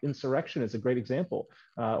Capitol insurrection is a great example,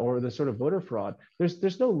 or the sort of voter fraud.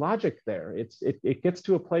 There's no logic there. It gets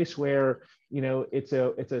to a place where, you know, it's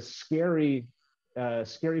a scary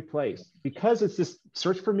place, because it's this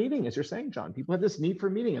search for meaning, as you're saying, John. People have this need for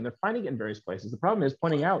meaning, and they're finding it in various places. The problem is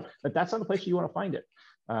pointing out that that's not the place you want to find it,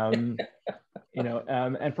 you know,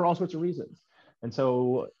 and for all sorts of reasons. And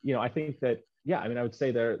so, you know, I think that, yeah, I mean, I would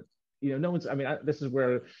say there, you know, no one's, I mean, this is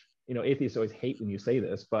where, you know, atheists always hate when you say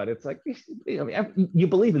this, but it's like, you know, you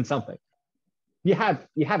believe in something. You have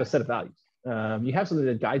a set of values. You have something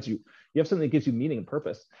that guides you. You have something that gives you meaning and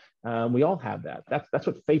purpose. We all have that. That's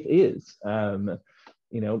what faith is.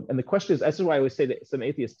 You know, and the question is, this is why I always say that some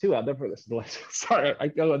atheists too, I'll never listen to this. Sorry, I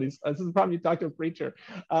go on these, this is the problem, you talk to a preacher.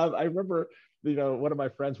 I remember, you know, one of my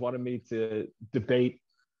friends wanted me to debate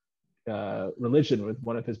religion with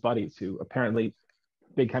one of his buddies who apparently,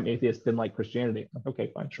 big time atheist, didn't like Christianity.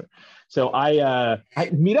 Okay, fine, sure. So I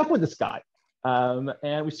meet up with this guy,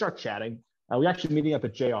 and we start chatting. We're actually meeting up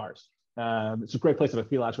at JR's. It's a great place to have a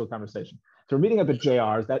theological conversation. So we're meeting up at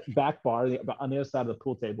JR's, that back bar on the other side of the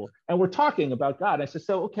pool table, and we're talking about God. I said,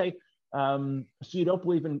 so okay, so you don't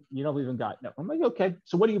believe in God? No. I'm like, okay.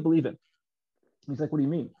 So what do you believe in? He's like, what do you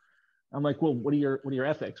mean? I'm like, well, what are your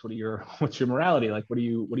ethics? What's your morality? Like, what do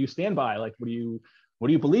you stand by? Like, what do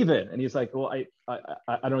you believe in? And he's like, well, I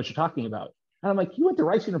don't know what you're talking about. And I'm like, you went to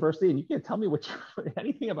Rice University and you can't tell me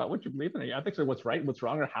anything about what you believe in, or your ethics, or what's right and what's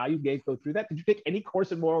wrong, or how you go through that. Did you take any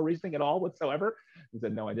course in moral reasoning at all whatsoever? He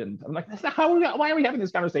said, no, I didn't. I'm like, that's not why are we having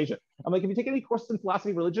this conversation? I'm like, have you taken any courses in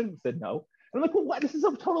philosophy of religion? He said, no. And I'm like, well, what? This is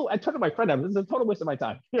a total, I turned to my friend, this is a total waste of my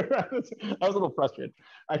time. I was a little frustrated.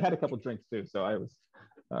 I'd had a couple of drinks too, so I was,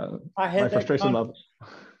 I had my frustration level.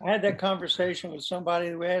 I had that conversation with somebody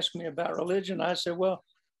who asked me about religion. I said, well,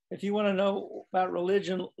 if you want to know about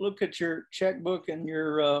religion, look at your checkbook and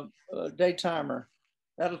your day timer.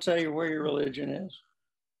 That'll tell you where your religion is.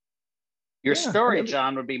 Your story,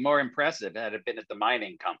 John, would be more impressive had it been at the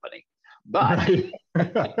mining company. But,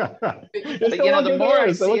 but you know, the more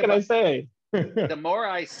I see, what can I say? The more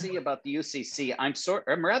I see about the UCC, I'm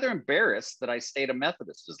rather embarrassed that I stayed a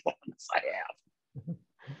Methodist as long as I have.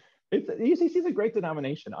 The UCC is a great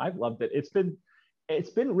denomination. I've loved it. It's been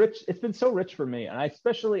rich. It's been so rich for me, and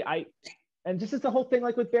and just as the whole thing,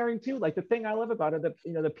 like with Bearing too. Like the thing I love about it, that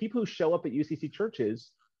you know, the people who show up at UCC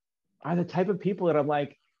churches are the type of people that I'm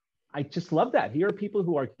like, I just love that. Here are people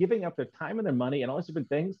who are giving up their time and their money and all these different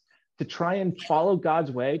things to try and follow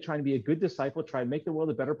God's way, trying to be a good disciple, try and make the world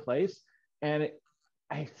a better place, and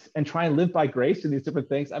try and live by grace in these different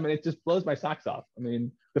things. I mean, it just blows my socks off. I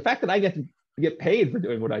mean, the fact that I get paid for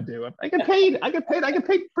doing what I do. I get paid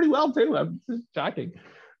pretty well too. It's just shocking.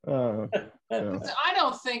 I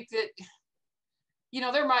don't think that, you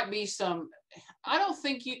know, there might be some, I don't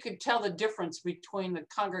think you could tell the difference between the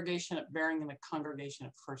congregation at Bearing and the congregation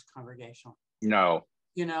at First Congregational. No.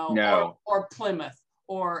 You know, no. Or Plymouth,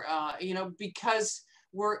 or, you know, because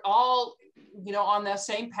we're all, you know, on that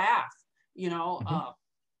same path, you know.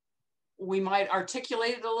 We might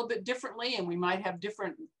articulate it a little bit differently, and we might have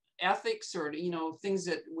different ethics, or, you know, things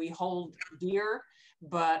that we hold dear,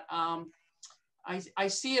 but I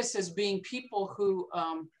see us as being people who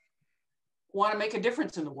want to make a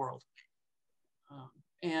difference in the world.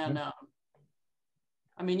 I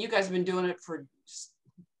mean, you guys have been doing it for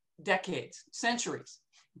decades, centuries.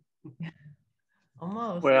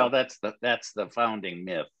 Almost. Well, that's the founding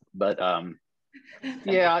myth. But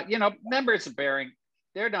yeah, you know, members of Bearing,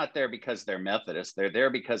 they're not there because they're Methodist. They're there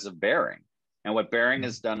because of Bearing and what Bearing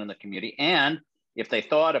has done in the community. And if they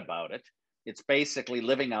thought about it, it's basically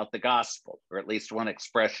living out the gospel, or at least one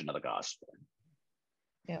expression of the gospel.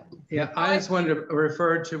 Yeah. Yeah, I just wanted to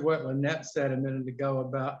refer to what Lynette said a minute ago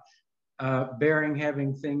about Bearing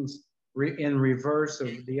having things in reverse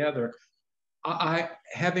of the other. I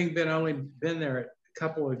having only been there a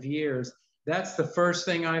couple of years, that's the first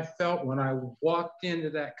thing I felt when I walked into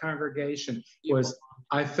that congregation was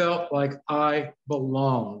I felt like I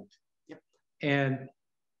belonged. Yep. And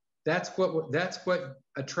that's what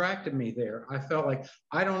attracted me there. I felt like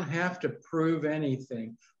I don't have to prove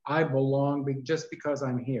anything. I belong just because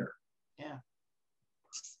I'm here. Yeah.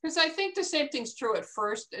 Because I think the same thing's true at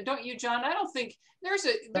first, don't you, John? I don't think there's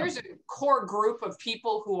a core group of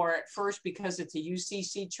people who are at first because it's a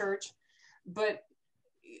UCC church, but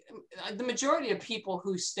the majority of people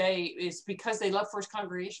who stay is because they love First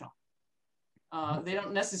Congregational. They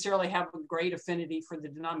don't necessarily have a great affinity for the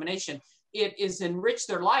denomination. It has enriched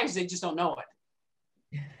their lives. They just don't know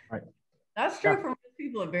it. Right. That's true for most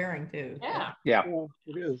people at Bearing too. Yeah. Yeah. Well,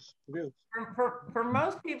 it is. It is. For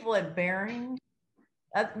most people at Bearing,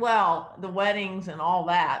 well, the weddings and all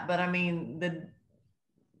that, but I mean,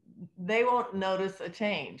 they won't notice a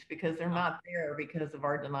change because they're not there because of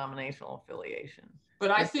our denominational affiliation.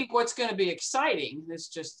 But I think what's going to be exciting, this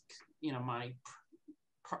just, you know, my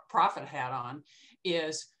prophet hat on,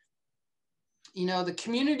 is, you know, the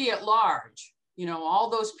community at large, you know, all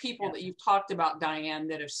those people that you've talked about, Diane,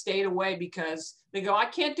 that have stayed away because they go, I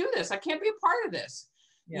can't do this. I can't be a part of this,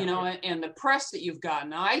 you know, and the press that you've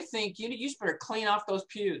gotten. I think you just better clean off those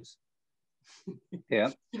pews. Yeah.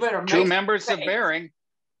 You better Two members of Bearing.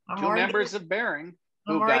 Two members of Bearing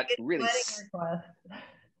who got really.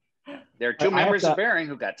 There are two members of Bearing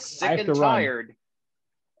who got sick and tired,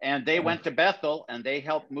 and they went to Bethel, and they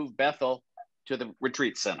helped move Bethel to the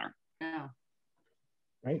retreat center. Yeah.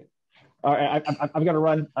 Right. All right, I've got to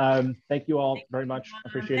run. Thank you all very much. I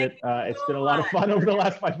appreciate it. It's been a lot of fun over the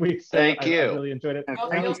last 5 weeks. So Thank you. I really enjoyed it.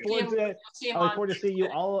 Okay. I look forward to seeing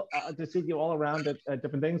you all around at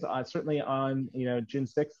different things. Certainly on June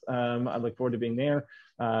 6th. I look forward to being there.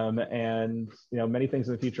 And many things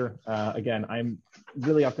in the future. Again, I'm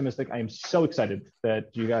really optimistic. I am so excited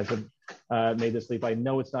that you guys have made this leap. I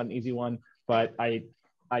know it's not an easy one, but I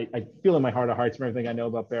feel in my heart of hearts from everything I know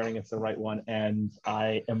about Bearing, it's the right one. And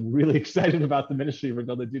I am really excited about the ministry we're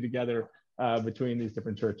going to do together between these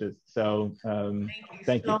different churches. So thank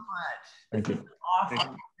you so much. Thank you.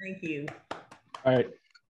 Awesome. Thank you. All right.